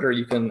follow on Twitter,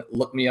 you can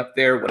look me up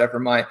there, whatever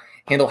my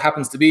handle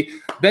happens to be.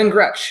 Ben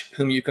Gretsch,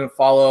 whom you can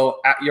follow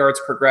at Yards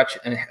Per Gretsch.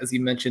 And as he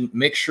mentioned,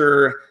 make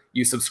sure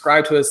you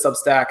subscribe to his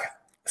Substack.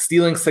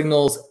 Stealing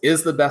Signals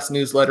is the best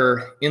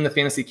newsletter in the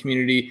fantasy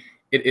community.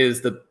 It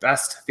is the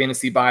best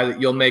fantasy buy that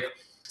you'll make.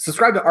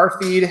 Subscribe to our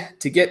feed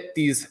to get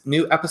these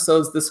new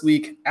episodes this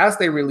week as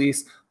they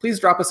release. Please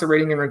drop us a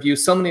rating and review.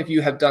 So many of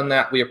you have done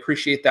that. We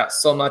appreciate that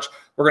so much.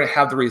 We're going to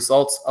have the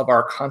results of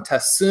our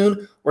contest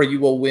soon, where you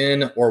will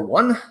win, or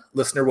one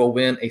listener will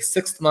win, a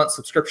 6-month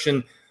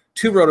subscription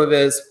to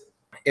RotoViz.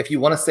 If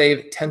you want to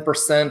save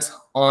 10%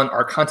 on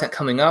our content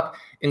coming up,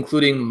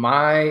 including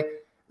my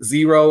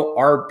 0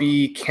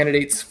 RB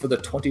candidates for the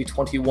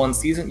 2021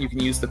 season, you can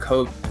use the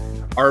code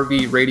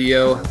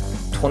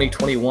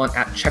RVRadio2021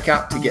 at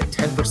checkout to get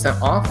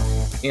 10% off.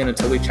 And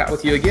until we chat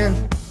with you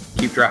again,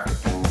 keep drafting.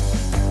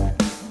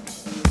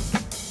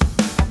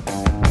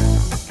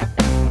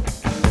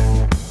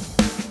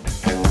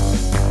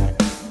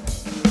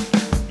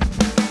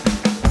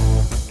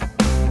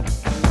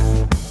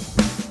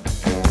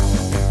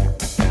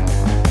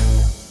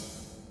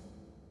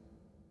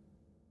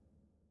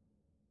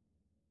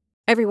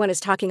 Everyone is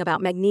talking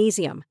about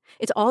magnesium.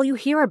 It's all you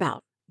hear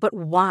about. But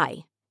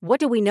why? What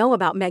do we know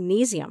about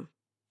magnesium?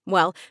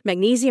 Well,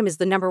 magnesium is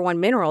the #1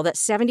 mineral that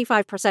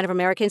 75% of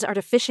Americans are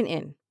deficient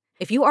in.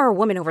 If you are a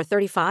woman over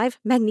 35,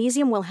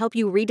 magnesium will help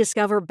you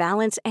rediscover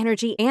balance,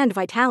 energy, and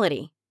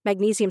vitality.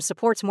 Magnesium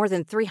supports more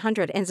than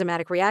 300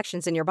 enzymatic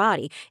reactions in your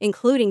body,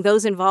 including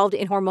those involved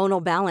in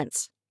hormonal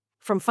balance.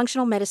 From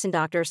functional medicine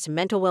doctors to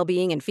mental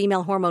well-being and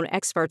female hormone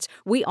experts,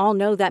 we all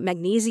know that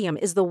magnesium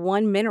is the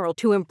one mineral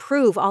to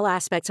improve all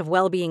aspects of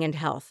well-being and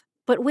health.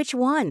 But which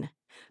one?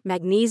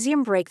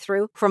 Magnesium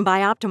Breakthrough from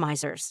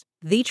Bioptimizers,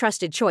 the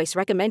trusted choice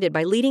recommended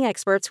by leading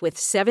experts with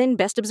 7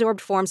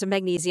 best-absorbed forms of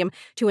magnesium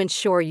to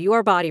ensure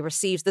your body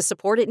receives the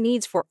support it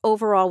needs for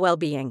overall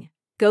well-being.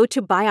 Go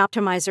to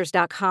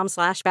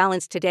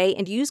bioptimizers.com/balance today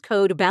and use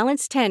code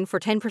BALANCE10 for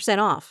 10%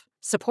 off.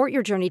 Support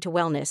your journey to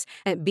wellness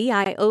at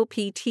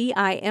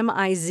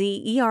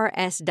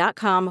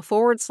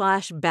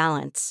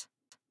bioptimizers.com/balance.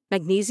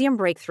 Magnesium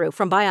Breakthrough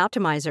from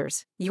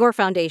Bioptimizers, your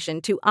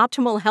foundation to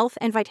optimal health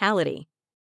and vitality.